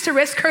chooses to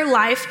risk her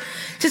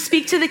life to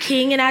speak to the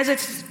king, and as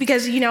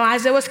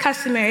it was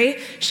customary,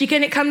 she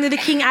couldn't come to the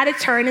king at a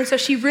turn, and so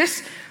she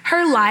risks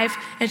her life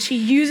and she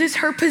uses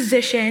her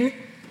position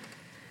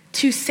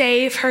to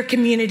save her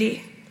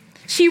community.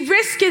 She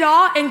risked it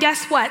all, and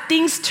guess what?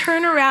 Things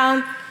turn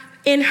around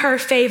in her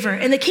favor.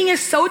 And the king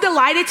is so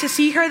delighted to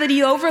see her that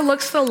he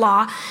overlooks the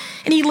law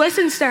and he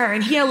listens to her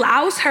and he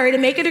allows her to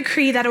make a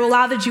decree that will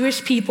allow the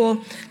Jewish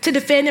people to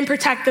defend and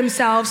protect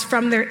themselves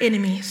from their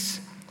enemies.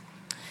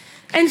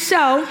 And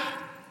so,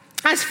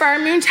 as for our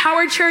Moon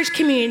Tower Church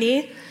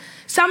community,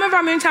 some of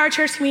our Moon Tower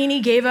Church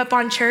community gave up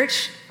on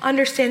church,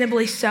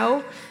 understandably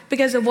so,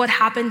 because of what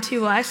happened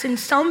to us. And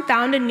some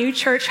found a new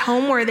church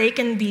home where they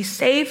can be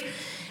safe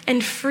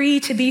and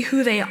free to be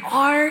who they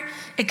are,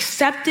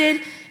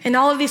 accepted, and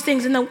all of these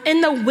things. And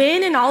the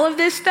win in all of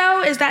this,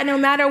 though, is that no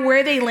matter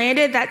where they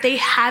landed, that they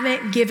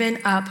haven't given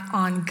up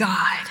on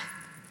God.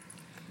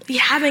 They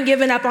haven't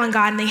given up on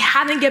God, and they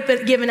haven't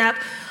given up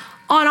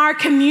on our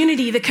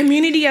community, the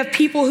community of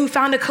people who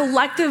found a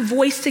collective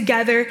voice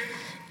together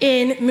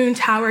in Moon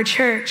Tower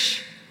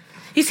Church.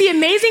 You see,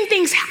 amazing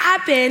things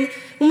happen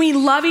when we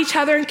love each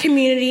other in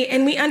community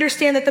and we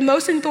understand that the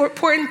most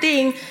important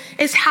thing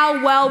is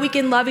how well we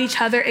can love each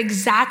other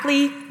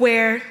exactly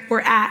where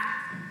we're at.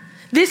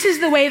 This is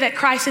the way that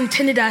Christ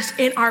intended us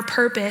in our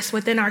purpose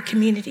within our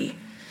community.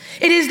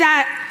 It is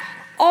that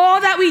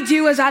all that we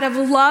do is out of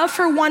love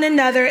for one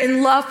another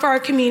and love for our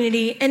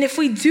community. And if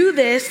we do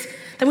this,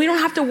 then we don't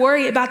have to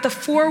worry about the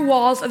four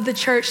walls of the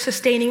church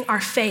sustaining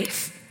our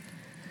faith.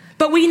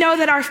 But we know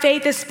that our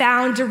faith is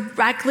found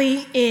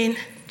directly in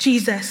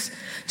Jesus,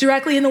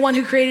 directly in the one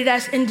who created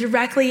us, and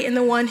directly in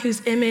the one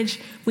whose image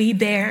we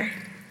bear.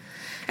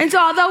 And so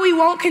although we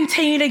won't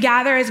continue to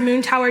gather as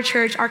Moon Tower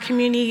Church, our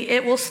community,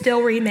 it will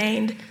still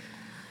remain.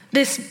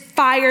 This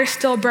fire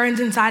still burns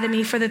inside of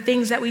me for the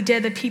things that we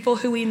did, the people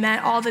who we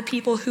met, all the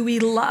people who we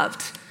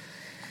loved,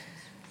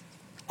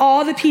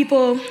 all the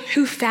people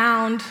who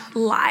found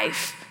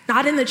life,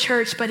 not in the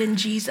church, but in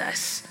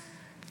Jesus,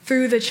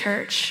 through the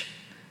church,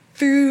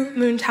 through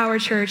Moon Tower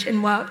Church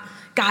and what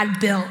God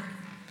built.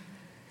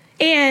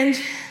 And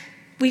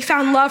we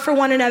found love for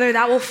one another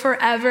that will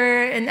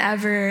forever and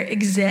ever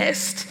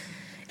exist.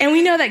 And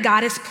we know that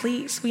God is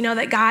pleased. We know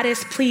that God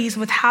is pleased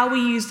with how we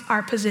use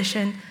our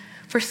position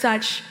for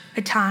such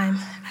a time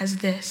as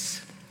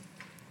this.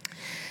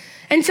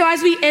 And so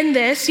as we end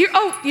this,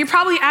 you're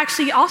probably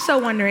actually also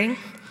wondering,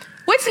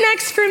 what's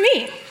next for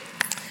me?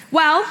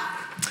 Well,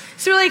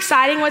 it's really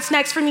exciting. What's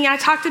next for me? I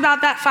talked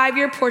about that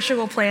 5-year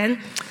Portugal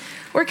plan.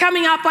 We're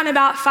coming up on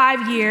about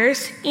 5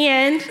 years,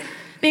 and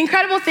the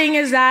incredible thing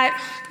is that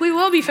we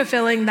will be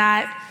fulfilling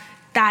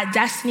that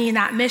destiny and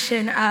that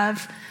mission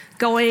of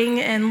going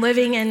and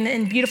living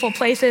in beautiful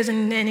places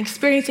and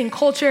experiencing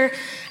culture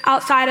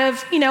outside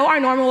of, our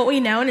normal, what we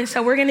know. And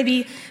so we're gonna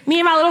be, me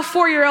and my little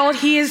 4-year-old,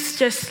 he is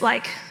just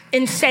like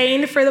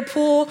insane for the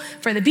pool,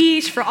 for the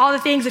beach, for all the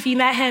things. If you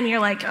met him, you're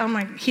like, oh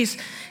my, he's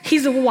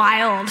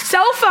wild,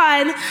 so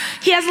fun.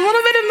 He has a lot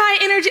bit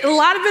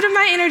of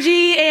my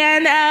energy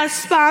and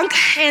spunk.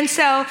 And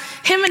so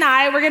him and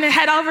I, we're gonna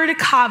head over to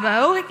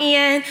Cabo,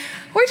 and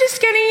we're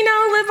just gonna,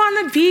 live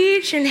on the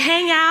beach and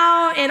hang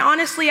out. And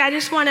honestly, I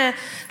just wanna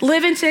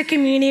live into a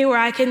community where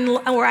I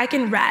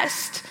can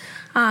rest,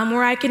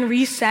 where I can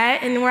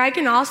reset, and where I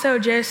can also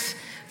just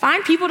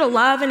find people to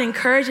love and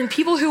encourage, and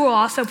people who will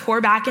also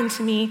pour back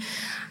into me.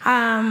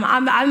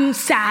 I'm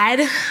sad.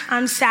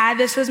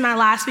 This was my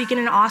last weekend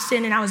in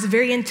Austin, and I was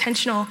very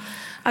intentional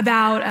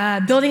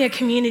about building a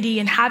community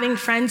and having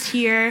friends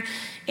here.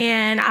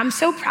 And I'm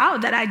so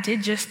proud that I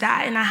did just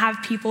that. And I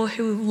have people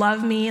who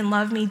love me and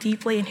love me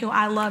deeply, and who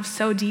I love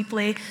so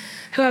deeply,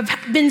 who have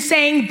been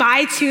saying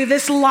bye to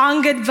this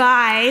long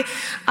goodbye.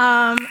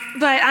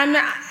 But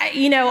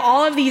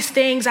all of these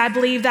things, I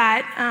believe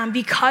that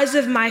because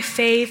of my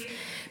faith,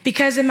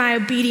 because of my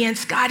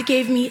obedience, God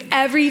gave me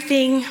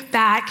everything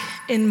back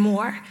and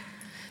more.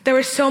 There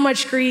was so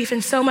much grief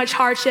and so much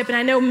hardship, and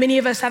I know many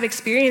of us have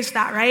experienced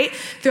that, right?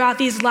 Throughout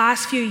these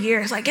last few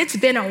years. Like, it's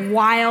been a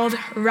wild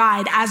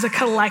ride as a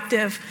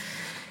collective.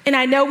 And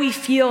I know we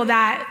feel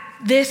that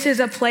this is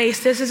a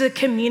place, this is a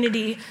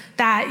community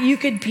that you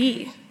could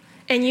be,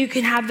 and you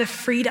can have the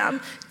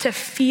freedom to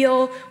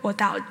feel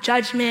without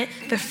judgment,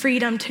 the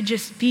freedom to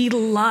just be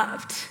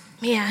loved.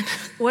 Man,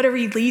 what a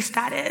release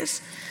that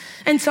is.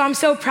 And so I'm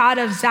so proud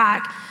of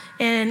Zach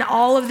and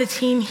all of the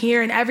team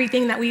here and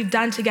everything that we've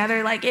done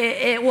together. Like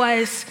it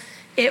was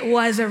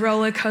a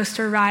roller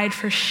coaster ride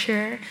for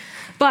sure.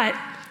 But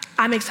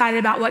I'm excited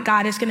about what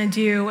God is gonna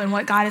do and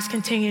what God is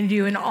continuing to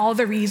do, and all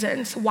the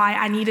reasons why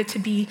I needed to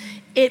be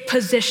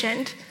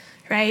positioned,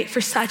 right,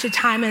 for such a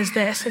time as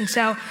this. And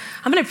so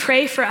I'm gonna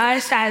pray for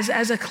us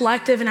as a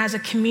collective and as a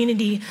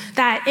community,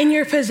 that in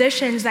your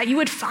positions that you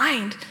would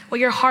find what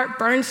your heart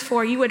burns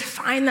for. You would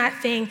find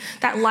that thing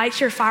that lights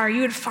your fire.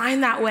 You would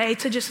find that way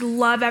to just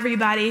love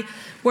everybody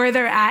where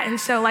they're at. And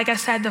so, like I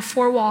said, the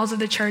four walls of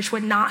the church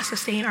would not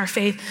sustain our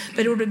faith,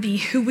 but it would be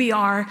who we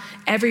are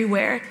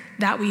everywhere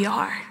that we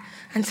are.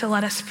 And so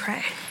let us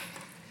pray.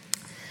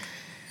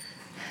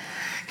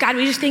 God,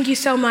 we just thank you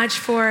so much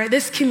for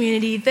this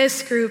community,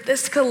 this group,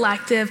 this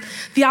collective,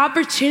 the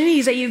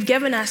opportunities that you've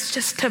given us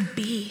just to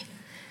be,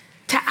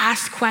 to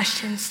ask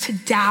questions, to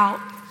doubt,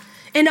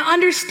 and to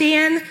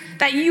understand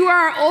that you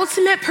are our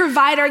ultimate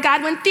provider.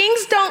 God, when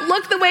things don't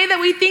look the way that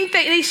we think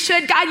that they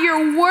should, God,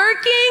 you're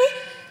working,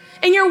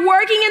 and you're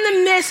working in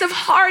the midst of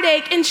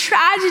heartache and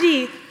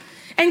tragedy.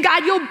 And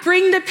God, you'll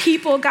bring the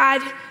people,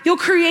 God, you'll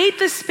create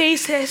the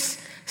spaces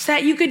so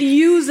that you could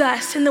use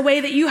us in the way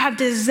that you have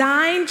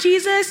designed,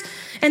 Jesus,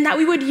 and that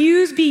we would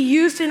be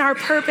used in our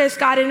purpose,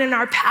 God, and in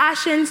our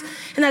passions,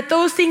 and that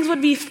those things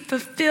would be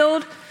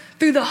fulfilled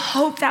through the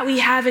hope that we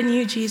have in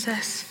you,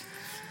 Jesus.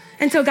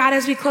 And so, God,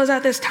 as we close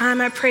out this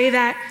time, I pray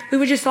that we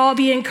would just all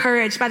be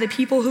encouraged by the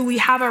people who we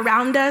have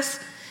around us,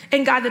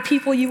 and God, the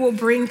people you will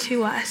bring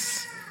to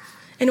us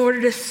in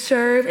order to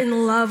serve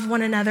and love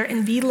one another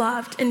and be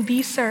loved and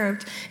be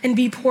served and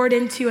be poured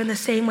into in the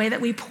same way that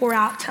we pour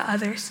out to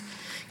others.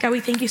 God, we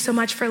thank you so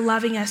much for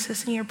loving us.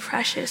 It's in your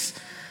precious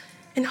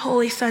and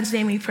holy Son's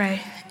name we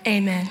pray.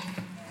 Amen.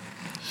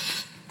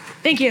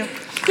 Thank you.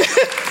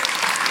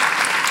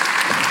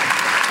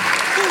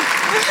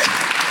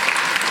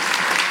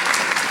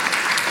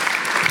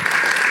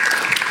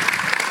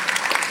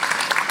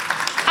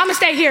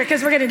 right here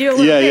because we're going to do a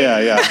little bit.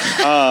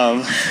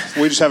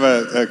 Yeah. We just have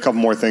a couple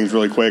more things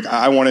really quick.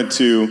 I wanted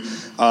to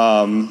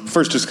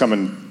first just come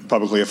and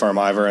publicly affirm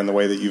Ivor, and the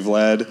way that you've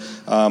led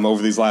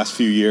over these last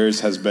few years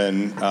has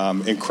been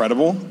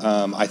incredible.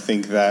 I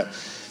think that,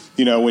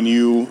 when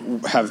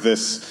you have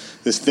this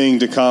thing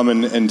to come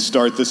and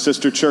start this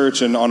sister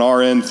church, and on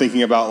our end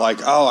thinking about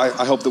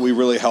I hope that we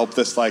really help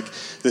this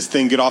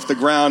thing get off the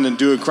ground and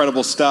do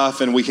incredible stuff,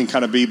 and we can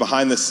kind of be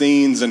behind the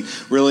scenes and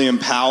really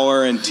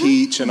empower and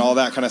teach and all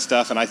that kind of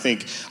stuff. And I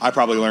think I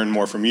probably learned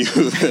more from you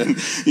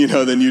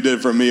than you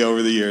did from me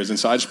over the years. And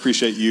so I just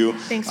appreciate you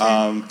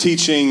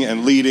teaching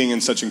and leading in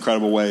such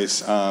incredible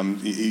ways.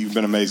 You've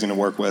been amazing to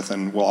work with,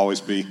 and we'll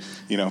always be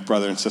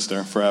brother and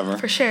sister forever.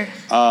 For sure.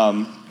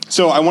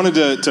 So I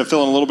wanted to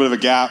fill in a little bit of a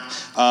gap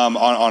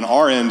on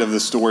our end of the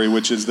story,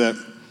 which is that,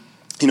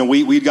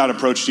 we got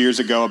approached years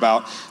ago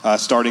about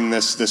starting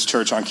this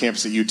church on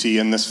campus at UT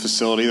in this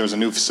facility. There was a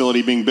new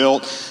facility being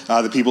built.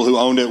 The people who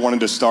owned it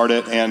wanted to start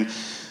it, and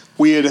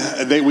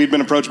we'd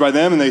been approached by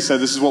them, and they said,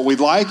 this is what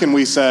we'd like. And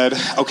we said,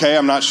 okay,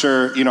 I'm not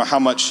sure, how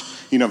much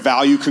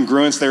value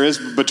congruence there is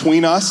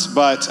between us,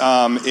 but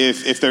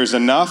if there's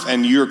enough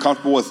and you're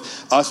comfortable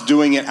with us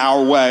doing it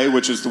our way,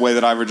 which is the way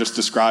that Ivor just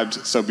described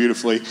so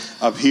beautifully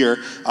up here,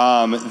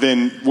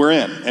 then we're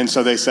in. And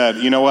so they said,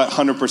 you know what,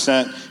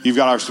 100%, you've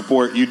got our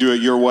support, you do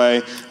it your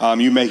way,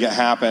 you make it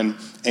happen.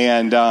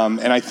 And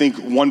I think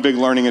one big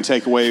learning and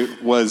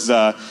takeaway was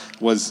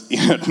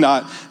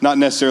not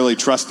necessarily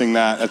trusting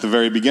that at the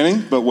very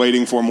beginning, but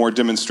waiting for more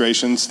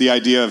demonstrations. The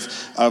idea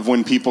of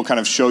when people kind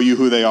of show you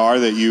who they are,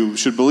 that you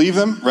should believe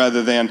them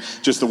rather than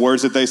just the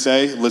words that they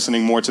say,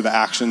 listening more to the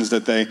actions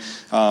that they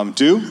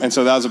do. And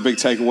so that was a big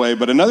takeaway.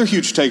 But another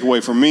huge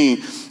takeaway for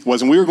me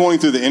was when we were going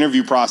through the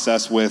interview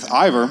process with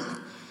Ivor.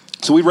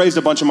 So we raised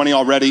a bunch of money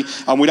already.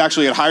 We'd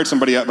actually had hired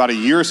somebody about a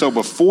year or so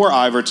before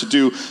Ivor to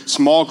do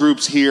small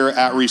groups here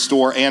at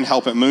Restore and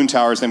help at Moon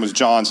Tower. His name was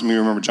John. Some of you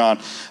remember John.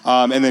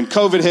 And then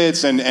COVID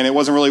hits, and it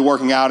wasn't really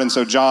working out. And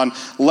so John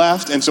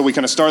left. And so we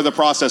kind of started the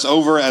process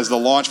over as the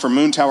launch for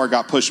Moon Tower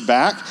got pushed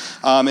back.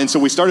 And so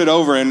we started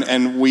over,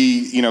 and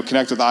we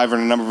connected with Ivor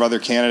and a number of other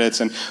candidates.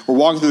 And we're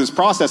walking through this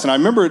process. And I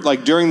remember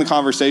during the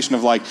conversation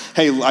of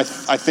hey, I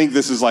think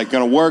this is going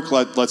to work.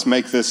 Let's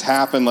make this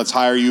happen. Let's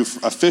hire you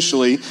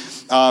officially.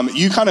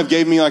 You kind of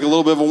gave me a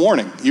little bit of a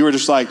warning. You were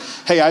just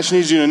hey, I just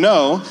need you to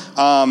know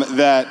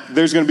that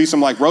there's going to be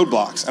some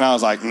roadblocks. And I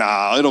was like,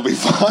 nah, it'll be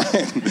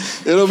fine.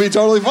 It'll be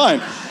totally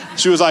fine.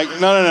 She was like,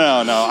 no,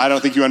 I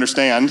don't think you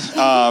understand.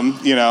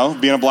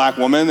 Being a black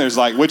woman, there's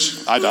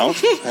which I don't,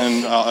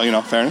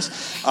 and fairness.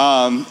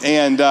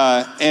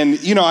 I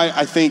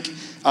think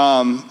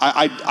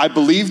I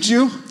believed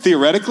you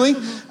theoretically,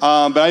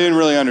 but I didn't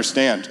really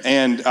understand.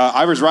 And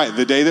Ivor's right.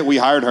 The day that we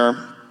hired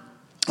her,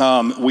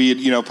 we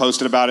had,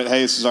 posted about it.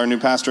 Hey, this is our new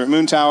pastor at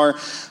Moon Tower.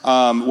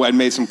 We had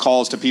made some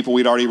calls to people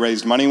we'd already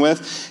raised money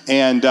with,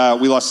 and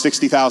we lost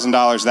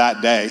 $60,000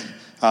 that day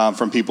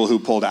from people who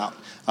pulled out.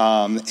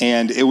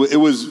 And it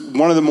was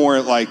one of the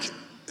more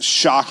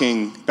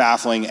shocking,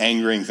 baffling,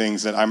 angering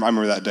things that I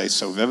remember that day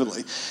so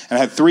vividly. And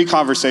I had 3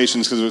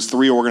 conversations because it was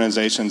 3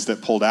 organizations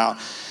that pulled out.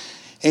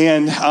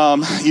 And,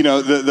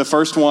 the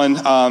first one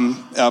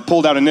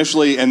pulled out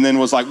initially and then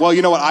was well,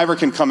 you know what, Ivor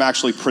can come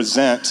actually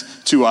present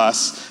to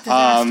us.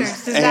 And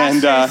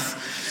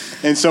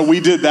so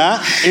we did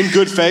that in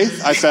good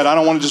faith. I said, I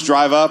don't want to just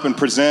drive up and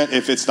present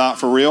if it's not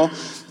for real.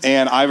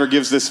 And Ivor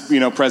gives this,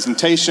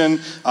 presentation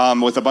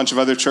with a bunch of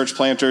other church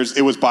planters.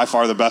 It was by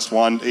far the best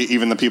one.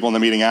 Even the people in the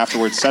meeting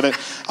afterwards said it.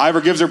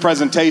 Ivor gives her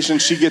presentation.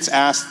 She gets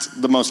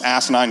asked the most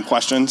asinine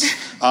questions,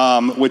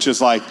 which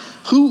is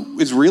who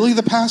is really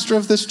the pastor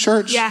of this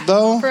church,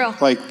 though? For real.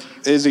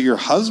 Is it your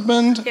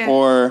husband? Yeah.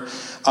 Or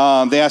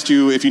they asked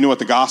you if you knew what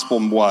the gospel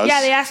was.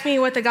 Yeah, they asked me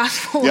what the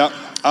gospel was. Yep.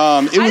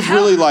 It was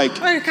really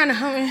We're kind of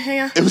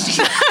yeah. It was,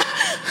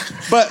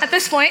 but at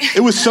this point, it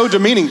was so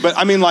demeaning. But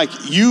I mean,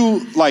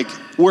 you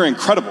were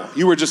incredible.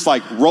 You were just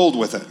rolled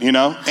with it,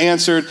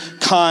 answered,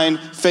 kind,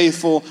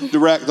 faithful,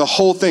 direct, the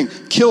whole thing,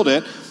 killed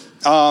it.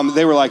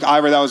 They were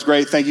Ivor, that was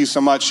great. Thank you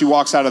so much. She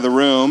walks out of the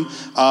room,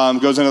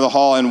 goes into the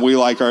hall, and we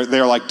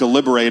they're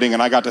deliberating,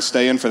 and I got to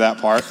stay in for that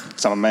part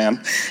because I'm a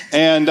man,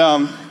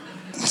 and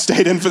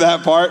stayed in for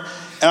that part.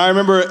 And I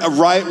remember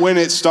right when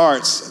it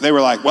starts, they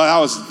were well, that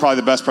was probably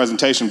the best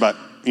presentation, but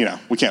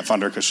we can't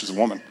fund her because she's a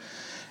woman.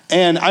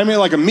 And I mean,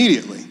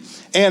 immediately.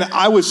 And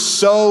I was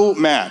so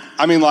mad.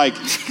 I mean,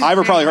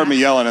 Ivor probably heard me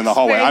yelling in the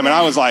hallway. I mean,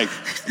 I was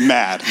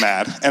mad.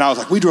 And I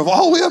was we drove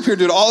all the way up here,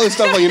 did all this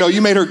stuff.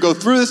 You made her go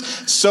through this.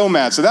 So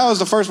mad. So that was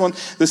the first one.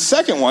 The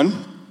second one,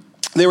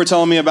 they were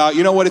telling me about,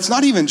 it's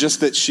not even just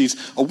that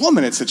she's a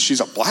woman, it's that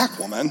she's a black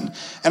woman.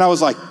 And I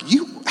was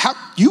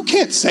you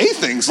can't say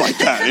things like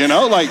that,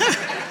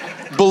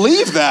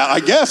 believe that, I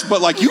guess,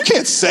 but you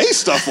can't say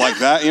stuff like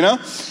that,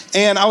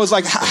 And I was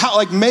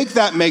how, make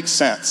that make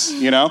sense,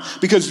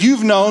 Because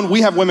you've known,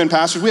 we have women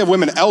pastors, we have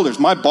women elders.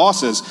 My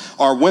bosses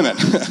are women,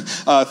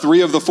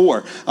 3 of the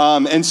 4.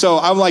 And so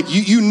I'm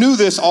you knew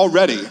this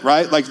already,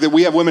 right? That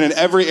we have women in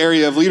every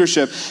area of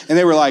leadership. And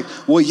they were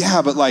well,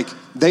 yeah, but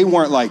they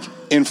weren't like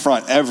in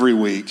front every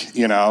week,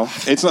 So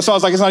I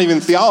was like, it's not even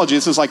theology.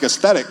 It's just like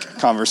aesthetic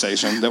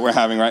conversation that we're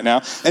having right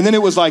now. And then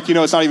it was like,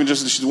 it's not even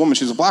just that she's a woman,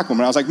 she's a black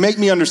woman. I was like, make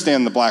me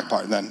understand the black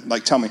part then.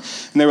 Like, tell me.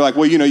 And they were like,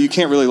 well, you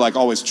can't really like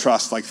always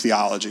trust like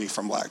theology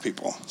from black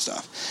people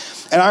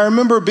stuff. And I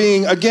remember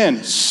being,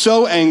 again,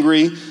 so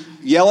angry,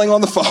 yelling on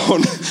the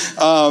phone.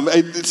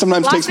 It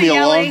sometimes takes me a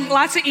long...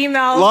 Lots of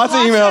emails.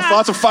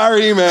 Lots of fire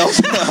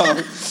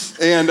emails.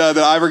 And that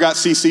Ivor got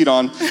CC'd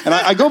on. And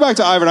I go back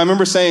to Ivor, and I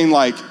remember saying,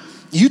 like,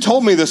 you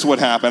told me this would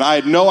happen. I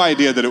had no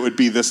idea that it would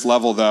be this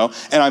level, though.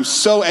 And I'm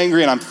so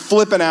angry, and I'm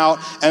flipping out.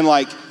 And,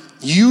 like,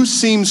 you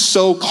seem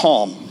so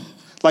calm.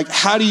 Like,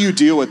 how do you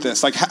deal with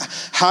this? Like,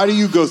 how do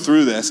you go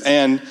through this?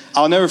 And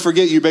I'll never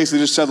forget, you basically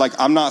just said, like,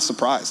 I'm not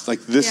surprised. Like,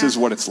 this is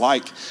what it's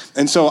like.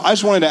 And so I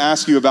just wanted to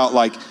ask you about,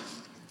 like,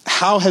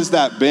 how has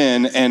that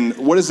been, and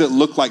what does it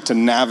look like to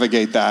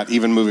navigate that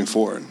even moving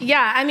forward?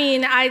 Yeah, I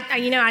mean,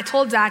 I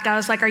told Zach, I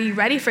was like, are you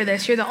ready for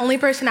this? You're the only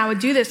person I would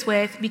do this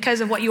with because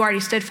of what you already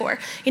stood for.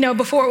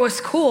 Before it was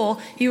cool,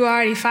 you were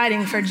already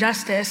fighting for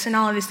justice and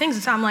all of these things.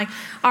 And so I'm like,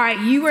 all right,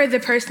 you are the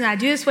person I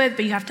do this with,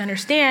 but you have to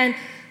understand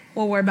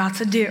what we're about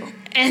to do.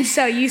 And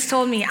so you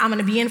told me, I'm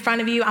gonna be in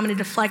front of you, I'm gonna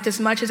deflect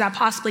as much as I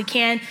possibly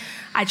can.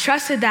 I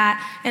trusted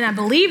that, and I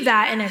believed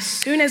that, and as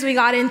soon as we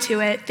got into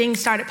it,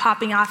 things started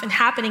popping off and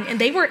happening, and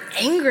they were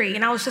angry,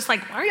 and I was just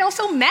like, why are y'all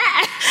so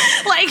mad?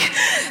 Like,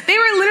 they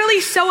were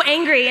literally so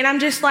angry, and I'm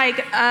just like,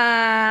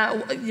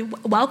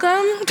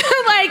 welcome?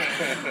 Like,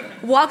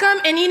 welcome?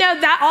 And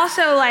that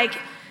also, like,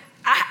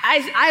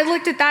 I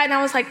looked at that and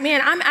I was like,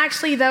 man, I'm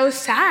actually though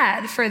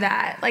sad for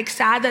that. Like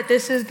sad that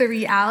this is the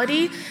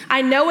reality.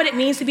 I know what it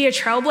means to be a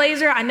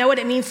trailblazer. I know what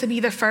it means to be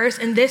the first,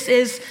 and this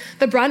is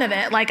the brunt of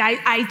it. Like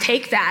I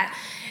take that.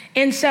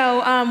 And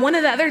so one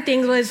of the other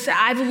things was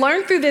I've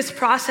learned through this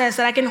process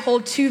that I can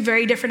hold two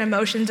very different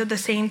emotions at the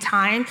same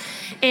time,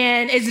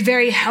 and it's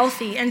very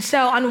healthy. And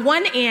so on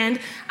one end,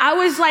 I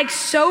was like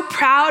so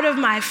proud of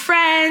my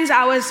friends.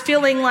 I was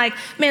feeling like,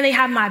 man, they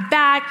have my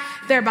back.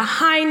 They're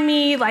behind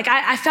me. Like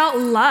I felt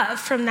love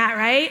from that,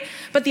 right?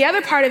 But the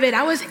other part of it,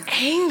 I was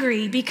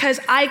angry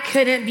because I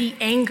couldn't be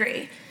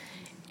angry.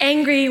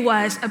 Angry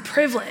was a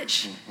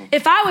privilege.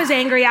 If I was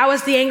angry, I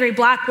was the angry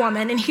black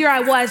woman, and here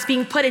I was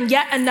being put in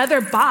yet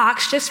another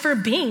box just for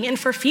being and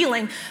for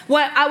feeling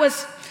what I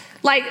was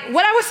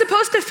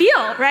supposed to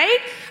feel, right?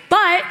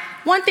 But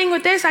one thing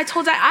with this, I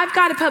told that I've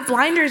got to put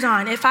blinders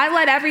on. If I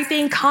let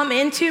everything come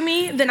into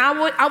me, then I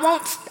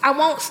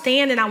won't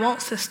stand and I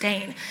won't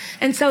sustain.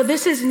 And so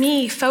this is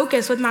me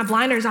focused with my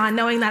blinders on,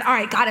 knowing that, all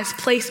right, God has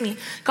placed me.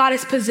 God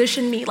has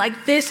positioned me.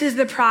 Like, this is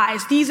the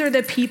prize. These are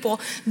the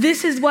people.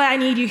 This is what I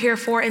need you here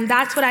for. And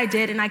that's what I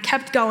did. And I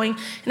kept going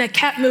and I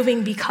kept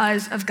moving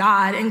because of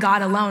God and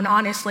God alone,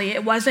 honestly.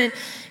 It wasn't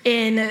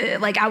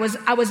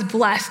I was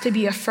blessed to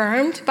be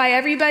affirmed by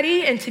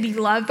everybody and to be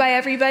loved by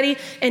everybody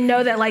and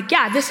know that, like,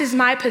 yeah, this is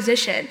my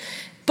position.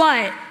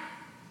 But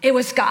it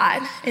was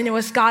God, and it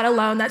was God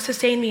alone that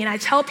sustained me. And I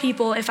tell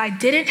people, if I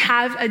didn't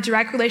have a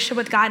direct relationship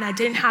with God and I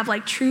didn't have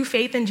like true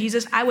faith in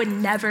Jesus, I would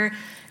never,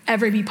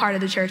 ever be part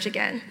of the church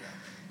again.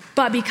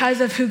 But because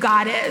of who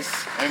God is.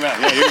 Amen.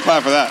 Yeah, you can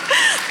clap for that,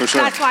 for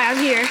sure. That's why I'm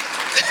here.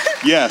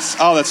 Yes.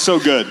 Oh, that's so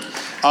good.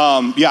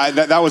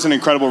 That was an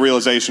incredible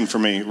realization for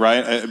me,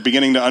 right?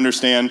 Beginning to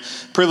understand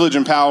privilege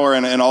and power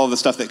and all of the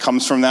stuff that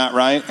comes from that,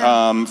 right?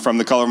 From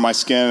the color of my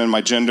skin and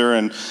my gender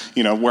and,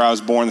 where I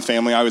was born, the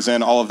family I was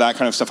in, all of that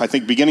kind of stuff. I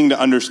think beginning to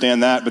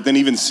understand that, but then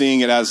even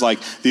seeing it as like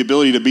the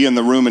ability to be in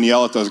the room and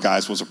yell at those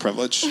guys was a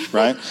privilege,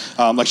 right?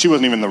 Like she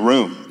wasn't even in the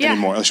room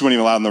anymore. Like she wasn't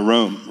even allowed in the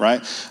room,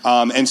 right?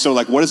 And so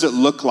like, what does it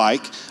look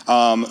like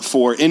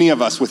for any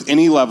of us with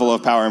any level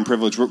of power and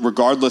privilege,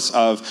 regardless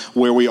of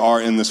where we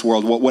are in this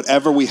world,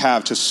 whatever we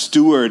have, to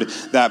steward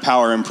that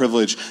power and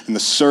privilege in the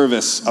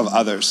service of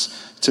others,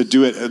 to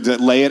do it, to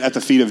lay it at the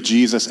feet of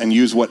Jesus and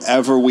use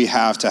whatever we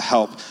have to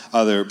help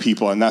other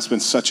people. And that's been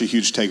such a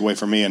huge takeaway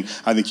for me. And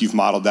I think you've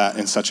modeled that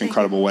in such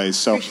incredible ways.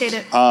 So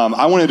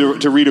I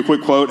wanted to read a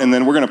quick quote, and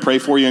then we're going to pray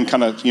for you and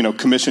kind of,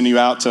 commission you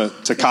out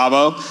to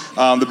Cabo,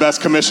 the best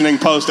commissioning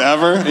post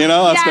ever.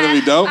 That's going to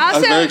be dope. Also,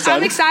 I'm very excited.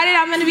 I'm excited.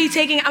 I'm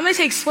going to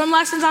take swim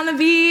lessons on the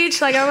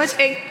beach. Like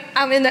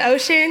I'm in the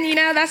ocean,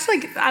 that's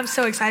like, I'm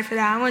so excited for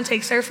that. I'm going to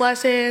take surf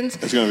lessons.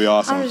 It's going to be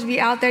awesome. I'm just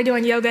be out there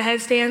doing yoga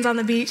headstands on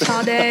the beach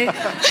all day.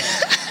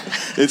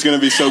 It's going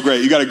to be so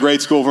great. You got a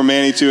great school from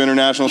Manitou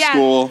International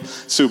School.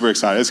 Super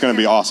excited. It's going to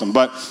be awesome.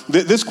 But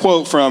this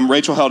quote from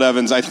Rachel Held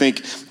Evans, I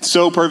think,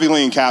 so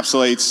perfectly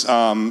encapsulates,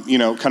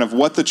 kind of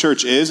what the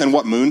church is and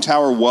what Moon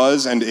Tower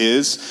was and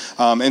is.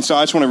 And so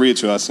I just want to read it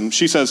to us. And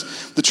she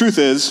says, "The truth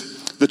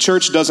is, the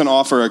church doesn't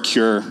offer a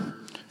cure.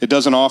 It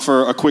doesn't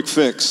offer a quick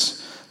fix.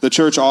 The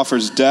church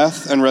offers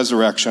death and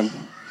resurrection.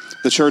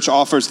 The church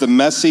offers the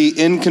messy,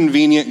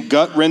 inconvenient,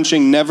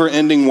 gut-wrenching,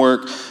 never-ending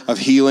work of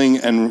healing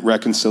and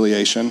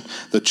reconciliation.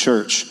 The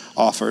church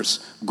offers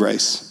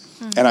grace."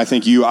 And I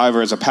think you,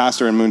 Ivor, as a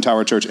pastor in Moon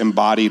Tower Church,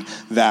 embodied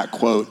that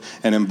quote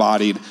and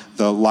embodied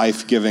the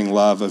life-giving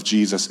love of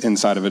Jesus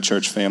inside of a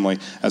church family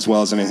as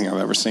well as anything I've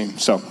ever seen.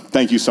 So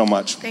thank you so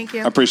much. Thank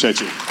you. I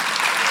appreciate you.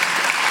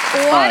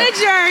 What a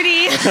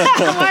journey.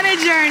 What a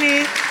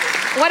journey.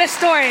 What a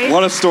story.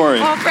 What a story.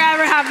 We'll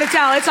forever have to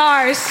tell. It's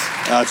ours.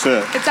 That's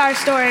it. It's our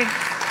story.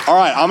 All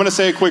right, I'm going to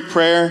say a quick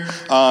prayer,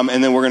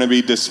 and then we're going to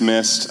be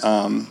dismissed.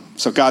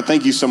 So God,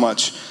 thank you so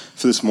much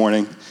for this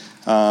morning.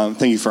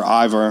 Thank you for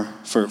Ivor,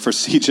 for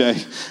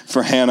CJ,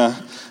 for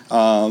Hannah,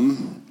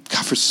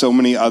 God, for so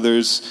many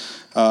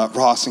others,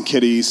 Ross and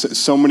Kitty,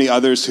 so many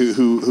others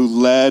who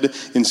led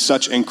in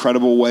such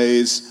incredible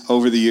ways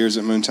over the years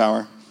at Moon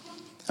Tower.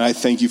 And I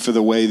thank you for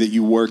the way that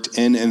you worked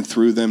in and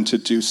through them to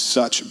do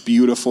such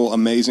beautiful,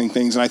 amazing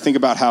things. And I think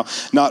about how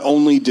not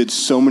only did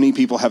so many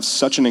people have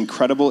such an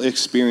incredible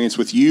experience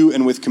with you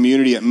and with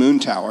community at Moon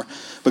Tower,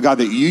 but God,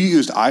 that you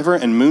used Ivor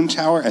and Moon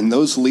Tower and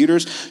those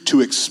leaders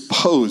to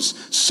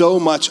expose so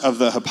much of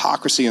the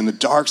hypocrisy and the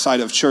dark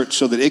side of church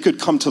so that it could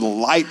come to the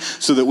light,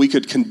 so that we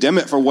could condemn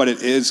it for what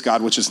it is,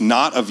 God, which is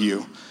not of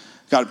you.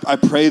 God, I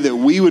pray that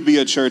we would be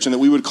a church and that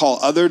we would call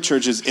other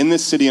churches in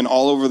this city and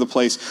all over the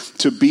place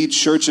to be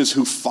churches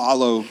who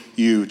follow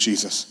you,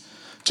 Jesus.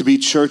 To be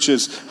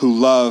churches who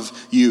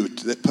love you,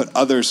 that put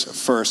others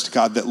first,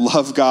 God, that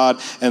love God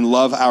and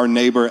love our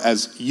neighbor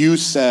as you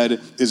said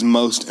is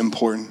most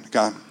important,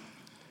 God.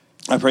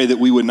 I pray that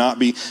we would not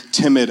be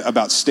timid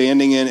about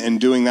standing in and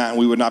doing that, and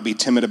we would not be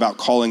timid about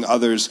calling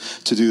others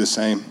to do the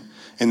same.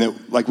 And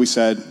that, like we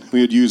said, we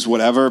would use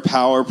whatever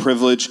power,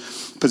 privilege,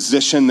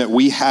 position that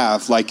we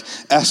have, like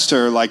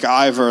Esther, like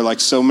Ivor, like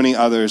so many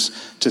others,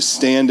 to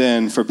stand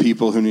in for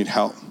people who need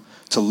help,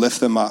 to lift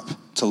them up,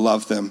 to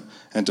love them,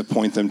 and to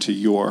point them to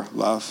your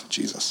love,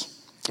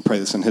 Jesus. I pray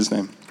this in his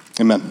name.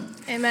 Amen.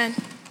 Amen.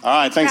 All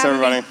right, thanks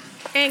everybody.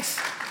 Thanks.